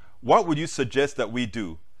this? What would you suggest that we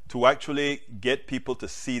do to actually get people to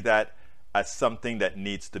see that as something that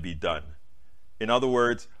needs to be done? In other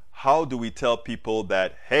words, how do we tell people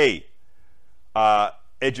that, hey,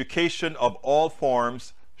 education of all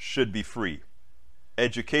forms should be free?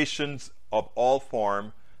 Educations of all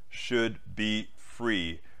forms should be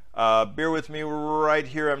free. Bear with me right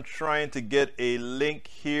here. I'm trying to get a link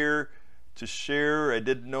here to share. I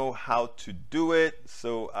didn't know how to do it,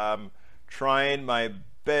 so I'm trying my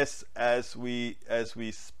best as we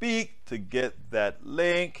speak to get that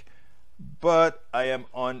link, but I am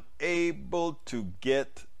unable to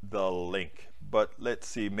get the link. But let's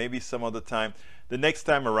see, maybe some other time. The next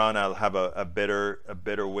time around, I'll have a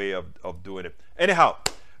better way of doing it. Anyhow,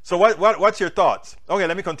 so what's your thoughts? Okay,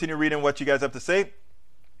 let me continue reading what you guys have to say.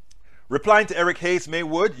 Replying to Eric Hayes,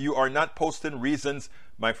 Maywood, you are not posting reasons,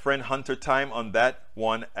 my friend Hunter Time, on that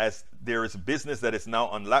one, as there is business that is now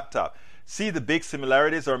on laptop. See the big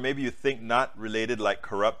similarities, or maybe you think not related, like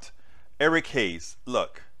corrupt. Eric Hayes,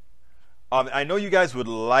 look, I know you guys would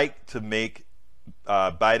like to make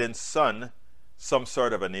Biden's son some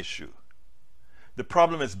sort of an issue. The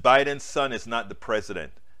problem is Biden's son is not the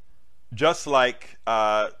president. Just like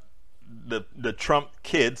the Trump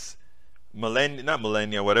kids,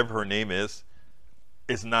 Melania, whatever her name is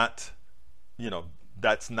not,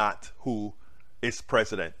 that's not who is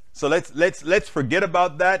president. So let's forget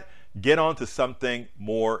about that. Get on to something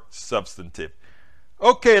more substantive.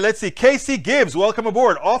 Okay, let's see. Casey Gibbs, welcome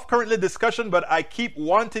aboard. Off currently discussion, but I keep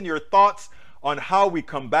wanting your thoughts on how we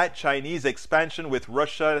combat Chinese expansion with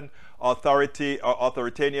Russian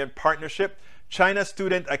authoritarian partnership, China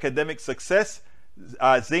student academic success,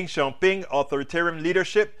 Xi Jinping authoritarian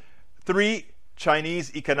leadership, 3,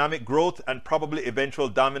 Chinese economic growth and probably eventual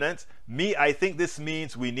dominance. I think this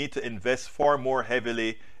means we need to invest far more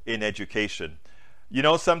heavily in education. You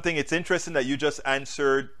know something? It's interesting that you just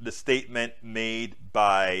answered the statement made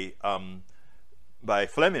by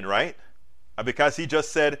Fleming, right? Because he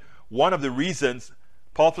just said one of the reasons,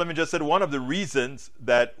 Paul Fleming just said one of the reasons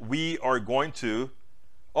that we are going to.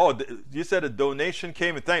 Oh, you said a donation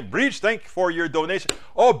came, and thank you for your donation.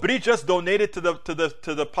 Oh, Breach just donated to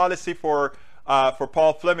the policy for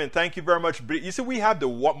Paul Fleming. Thank you very much, Breach. You see, we have the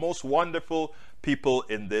most wonderful people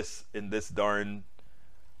in this darn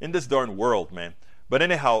world, man. But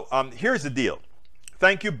anyhow, here's the deal.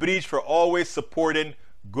 Thank you, Breach, for always supporting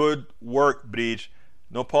good work, Breach.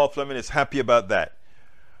 No, Paul Fleming is happy about that.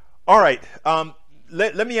 All right,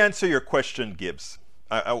 let me answer your question, Gibbs.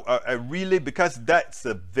 I really, because that's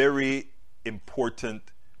a very important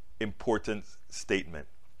statement.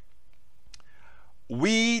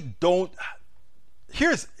 We don't.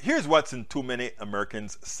 Here's what's in too many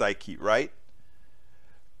Americans' psyche, right?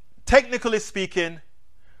 Technically speaking,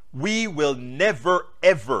 we will never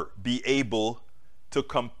ever be able to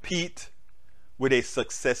compete with a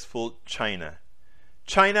successful China.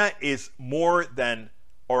 China is more than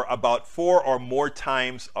or about 4 or more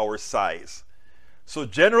times our size. So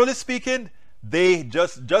generally speaking, they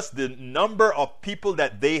just the number of people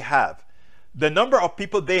that they have, the number of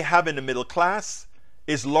people they have in the middle class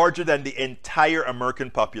is larger than the entire American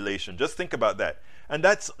population. Just think about that. And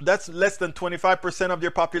that's less than 25% of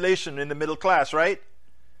their population in the middle class, right?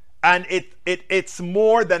 And it's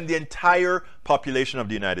more than the entire population of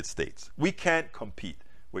the United States. We can't compete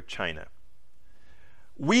with China.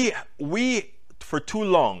 We for too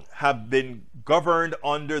long have been governed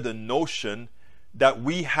under the notion that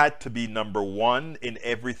we had to be number one in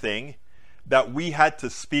everything, that we had to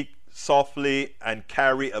speak softly and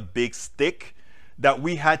carry a big stick, that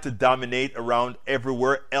we had to dominate around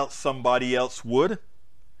everywhere else somebody else would.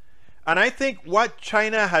 And I think what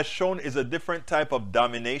China has shown is a different type of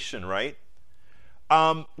domination, right?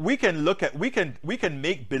 We can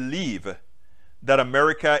make believe that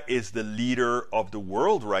America is the leader of the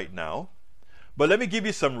world right now. But let me give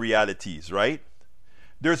you some realities, right?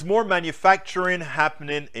 There's more manufacturing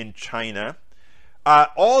happening in China.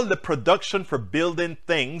 All the production for building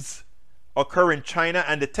things occur in China,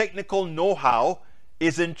 and the technical know-how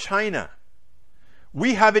is in China.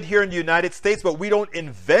 We have it here in the United States, but we don't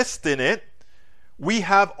invest in it. We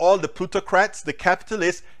have all the plutocrats, the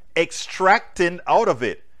capitalists, extracting out of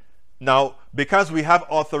it. Now, because we have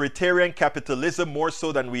authoritarian capitalism more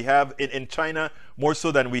so than we have in China, more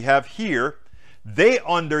so than we have here, they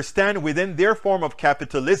understand within their form of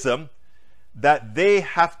capitalism that they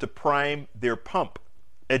have to prime their pump,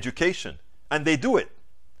 education, and they do it.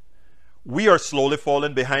 We are slowly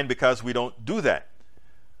falling behind because we don't do that.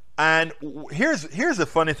 And here's the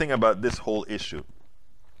funny thing about this whole issue.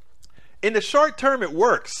 In the short term, it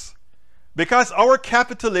works because our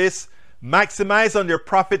capitalists maximize on their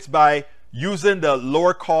profits by using the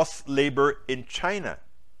lower cost labor in China.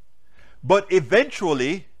 But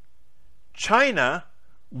eventually, China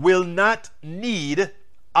will not need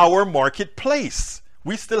our marketplace.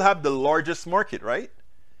 We still have the largest market, right?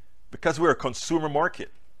 Because we're a consumer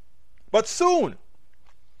market. But soon,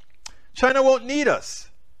 China won't need us.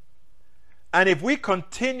 And if we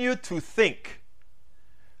continue to think,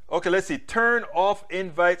 okay, let's see, turn off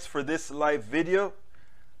invites for this live video.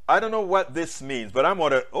 I don't know what this means, but I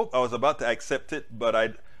was about to accept it, but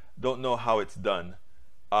I don't know how it's done.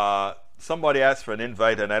 Somebody asked for an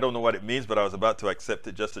invite, and I don't know what it means, but I was about to accept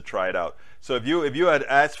it just to try it out. So if you had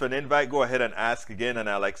asked for an invite, go ahead and ask again, and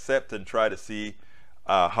I'll accept and try to see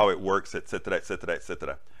how it works, etc., etc.,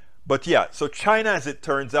 etc. But yeah, so China, as it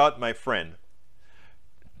turns out, my friend,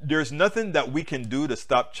 there's nothing that we can do to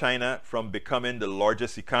stop China from becoming the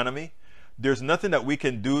largest economy. There's nothing that we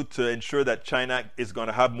can do to ensure that China is going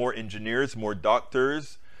to have more engineers, more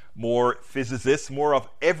doctors, more physicists, more of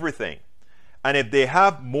everything. And if they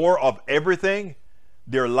have more of everything,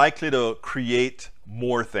 they're likely to create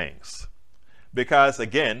more things. Because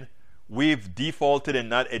again, we've defaulted in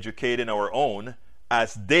not educating our own,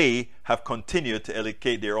 as they have continued to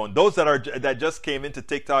educate their own. Those that just came into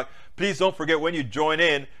TikTok, please don't forget when you join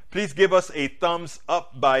in, please give us a thumbs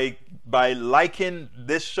up by liking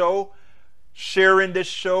this show, sharing this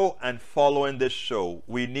show, and following this show.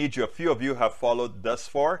 We need you. A few of you have followed thus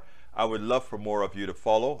far. I would love for more of you to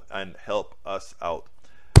follow and help us out.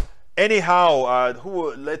 Anyhow,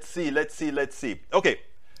 let's see. Okay,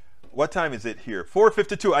 what time is it here?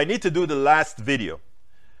 4:52. I need to do the last video.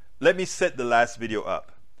 Let me set the last video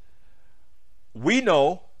up. We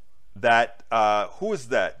know that, who is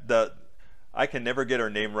that? I can never get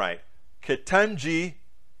her name right. Ketanji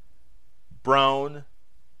Brown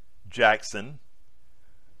Jackson.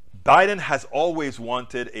 Biden has always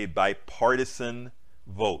wanted a bipartisan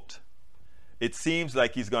vote. It seems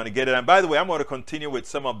like he's going to get it. And by the way, I'm going to continue with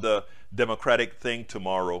some of the Democratic thing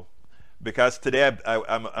tomorrow, because today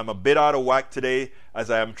I'm a bit out of whack today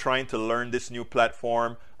as I am trying to learn this new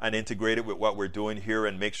platform and integrate it with what we're doing here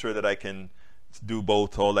and make sure that I can do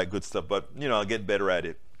both, all that good stuff. But, I'll get better at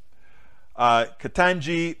it.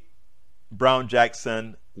 Ketanji Brown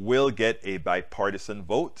Jackson will get a bipartisan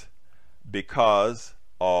vote because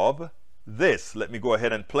of this. Let me go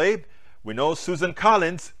ahead and play. We know Susan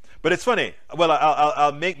Collins, but it's funny. Well,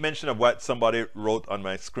 I'll make mention of what somebody wrote on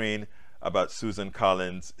my screen about Susan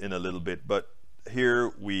Collins in a little bit, but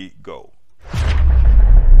here we go.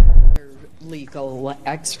 legal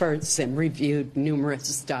experts and reviewed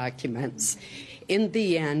numerous documents. In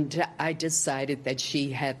the end, I decided that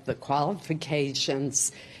she had the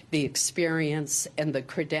qualifications, the experience, and the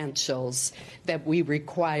credentials that we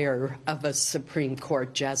require of a Supreme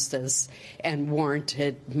Court justice and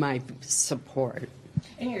warranted my support.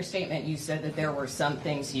 In your statement, you said that there were some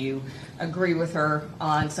things you agree with her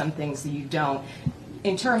on, some things that you don't.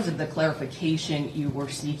 In terms of the clarification you were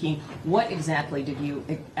seeking, what exactly did you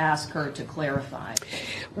ask her to clarify?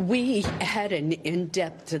 We had an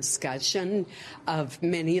in-depth discussion of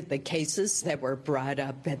many of the cases that were brought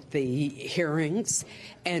up at the hearings,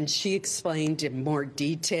 and she explained in more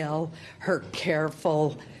detail her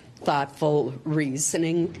careful, thoughtful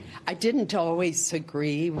reasoning. I didn't always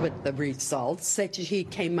agree with the results that she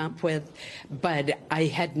came up with, but I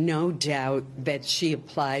had no doubt that she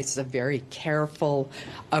applies a very careful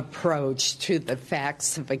approach to the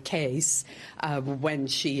facts of a case when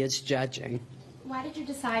she is judging. Why did you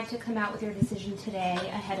decide to come out with your decision today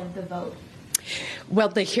ahead of the vote? Well,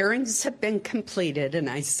 the hearings have been completed, and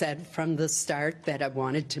I said from the start that I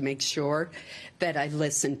wanted to make sure that I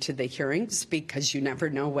listened to the hearings because you never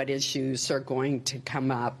know what issues are going to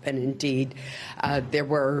come up. And indeed, there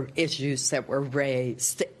were issues that were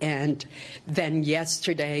raised. And then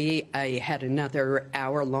yesterday, I had another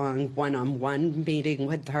hour-long one-on-one meeting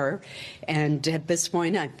with her. And at this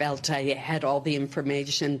point, I felt I had all the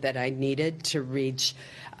information that I needed to reach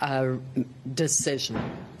a decision.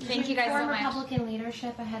 Thank you guys so much. Republican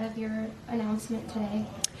leadership ahead of your announcement today?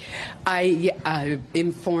 I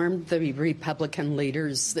informed the Republican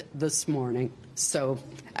leaders this morning, so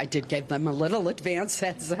I did give them a little advance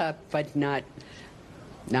heads up, but not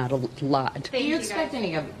a lot. Do you expect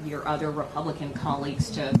any of your other Republican colleagues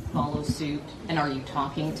to follow suit, and are you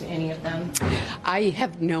talking to any of them? I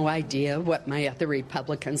have no idea what my other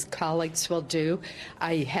Republican colleagues will do.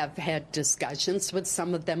 I have had discussions with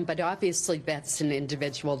some of them, but obviously that's an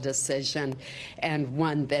individual decision and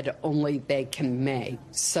one that only they can make.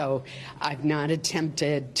 So I've not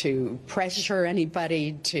attempted to pressure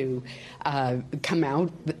anybody to come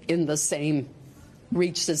out in the same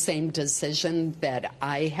reach the same decision that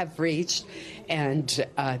I have reached, and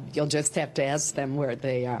you'll just have to ask them where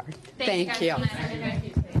they are. Thank you.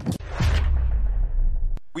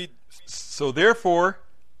 So therefore,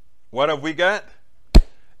 what have we got?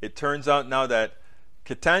 It turns out now that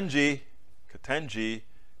Ketanji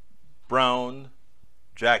Brown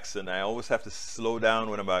Jackson, I always have to slow down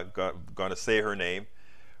when I'm going to say her name,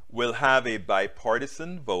 will have a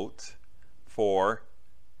bipartisan vote for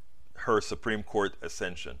her Supreme Court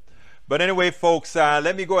ascension. But anyway, folks,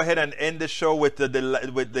 let me go ahead and end the show with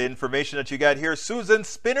the information that you got here. Susan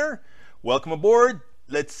Spinner, welcome aboard.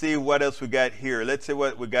 Let's see what else we got here. Let's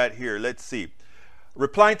see.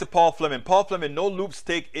 Replying to Paul Fleming. Paul Fleming, no loops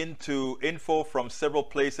take into info from several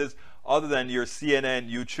places other than your CNN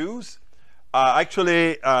you choose.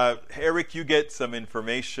 Actually, Eric, you get some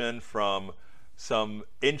information from some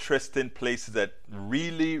interesting places that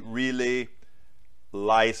really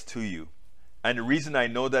lies to you. And the reason I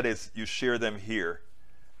know that is you share them here.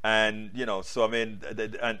 And, so I mean,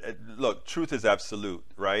 look, truth is absolute,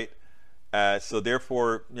 right? So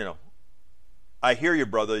therefore, I hear you,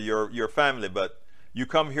 brother, your family, but you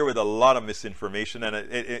come here with a lot of misinformation, and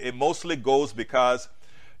it mostly goes because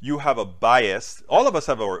you have a bias. All of us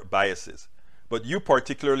have our biases, but you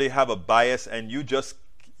particularly have a bias, and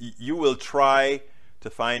you will try to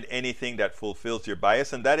find anything that fulfills your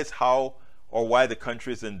bias, and that is how or why the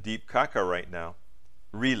country is in deep caca right now.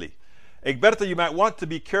 Really. Egberto, you might want to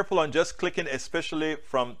be careful on just clicking, especially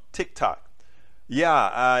from TikTok.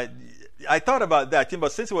 Yeah, I thought about that,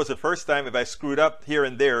 but since it was the first time, if I screwed up here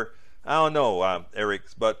and there, I don't know, Eric.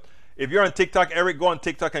 But if you're on TikTok, Eric, go on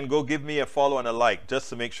TikTok and go give me a follow and a like, just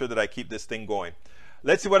to make sure that I keep this thing going.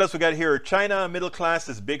 Let's see what else we got here. China middle class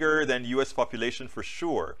is bigger than U.S. population for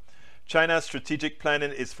sure. China's strategic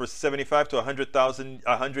planning is for 75 to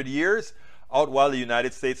 100 years. Out while the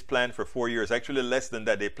United States planned for 4 years. Actually less than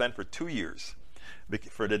that. They planned for 2 years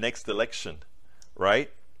for the next election,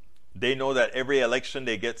 right? They know that every election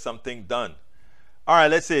they get something done. All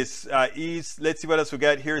right, let's see what else we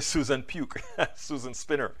got here. Susan Puke, Susan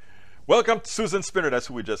Spinner. Welcome to Susan Spinner. That's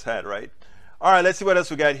who we just had, right? All right, let's see what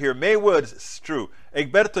else we got here. Maywood, it's true.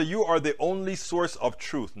 Egberto, you are the only source of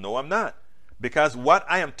truth. No, I'm not. Because what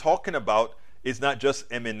I am talking about is not just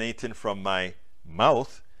emanating from my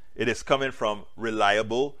mouth. It is coming from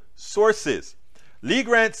reliable sources. Lee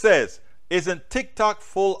Grant says, isn't TikTok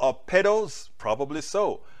full of pedos? Probably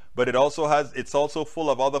so. But it's also full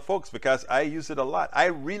of other folks because I use it a lot. I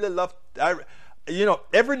really love,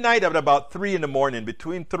 every night at about 3 in the morning,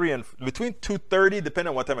 between 2:30, depending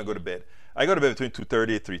on what time I go to bed, I go to bed between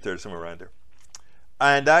 2:30 and 3:30, somewhere around there.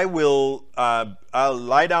 And I'll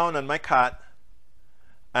lie down on my cot,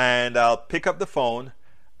 and I'll pick up the phone,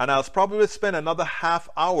 and I'll probably spend another half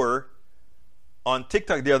hour on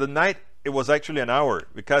TikTok. The other night, it was actually an hour,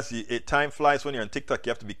 because time flies when you're on TikTok.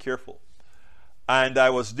 You have to be careful. And I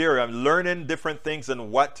was there. I'm learning different things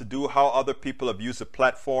and what to do, how other people have used the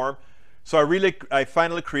platform. So I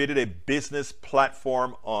finally created a business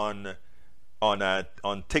platform on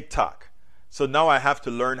TikTok. So now I have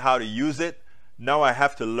to learn how to use it. Now I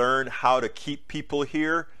have to learn how to keep people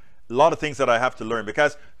here. A lot of things that I have to learn,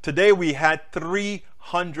 because today we had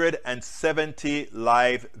 370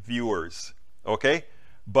 live viewers. Okay,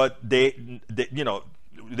 but they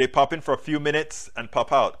pop in for a few minutes and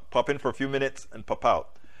pop out. Pop in for a few minutes and pop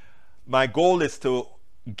out. My goal is to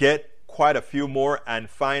get quite a few more and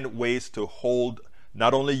find ways to hold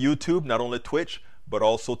not only YouTube, not only Twitch, but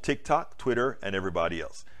also TikTok, Twitter, and everybody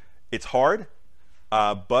else. It's hard,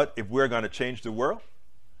 but if we're going to change the world,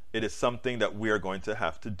 it is something that we are going to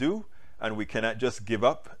have to do, and we cannot just give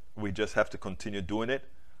up. We just have to continue doing it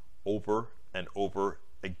over and over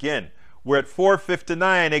again. We're at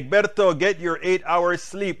 4:59. Egberto, get your 8 hours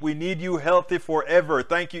sleep. We need you healthy forever.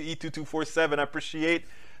 Thank you, E2247. I appreciate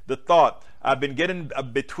the thought. I've been getting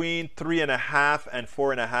between 3.5 and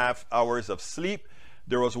 4.5 hours of sleep.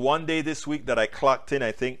 There was one day this week that I clocked in,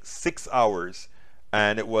 I think, 6 hours.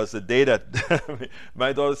 And it was the day that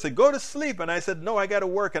my daughter said, go to sleep. And I said, no, I got to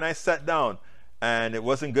work. And I sat down. And it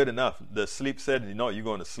wasn't good enough. The sleep said, no, you're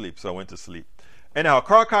going to sleep. So I went to sleep. Anyhow,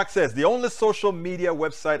 Carl Cox says, the only social media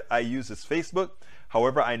website I use is Facebook.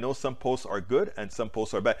 However, I know some posts are good and some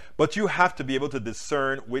posts are bad. But you have to be able to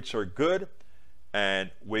discern which are good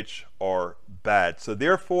and which are bad. So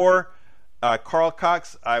therefore, Carl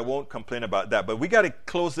Cox, I won't complain about that. But we got to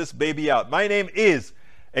close this baby out. My name is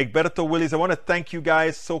Egberto Willies. I want to thank you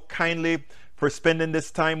guys so kindly for spending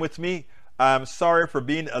this time with me. I'm sorry for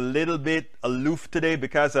being a little bit aloof today,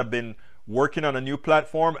 because I've been working on a new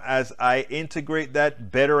platform. As I integrate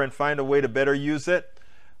that better and find a way to better use it,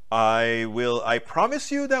 I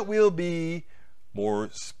promise you that we'll be more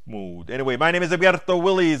smooth. Anyway, my name is Egberto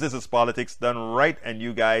Willies. This is Politics Done Right, and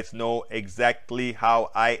you guys know exactly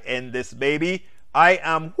how I end this baby. I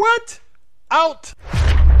am what? Out!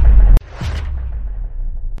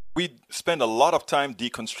 We spend a lot of time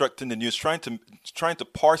deconstructing the news, trying to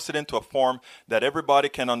parse it into a form that everybody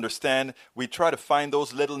can understand. We try to find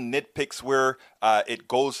those little nitpicks where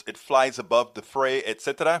it flies above the fray,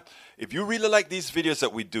 etc. If you really like these videos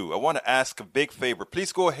that we do, I want to ask a big favor.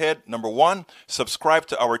 Please go ahead, number 1, subscribe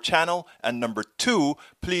to our channel, and number 2,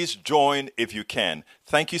 please join if you can.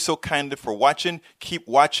 Thank you so kindly for watching. Keep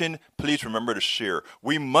watching. Please remember to share.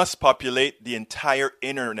 We must populate the entire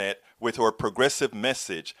internet with our progressive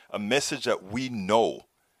message, a message that we know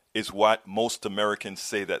is what most Americans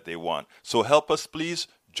say that they want. So help us, please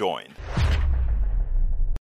join.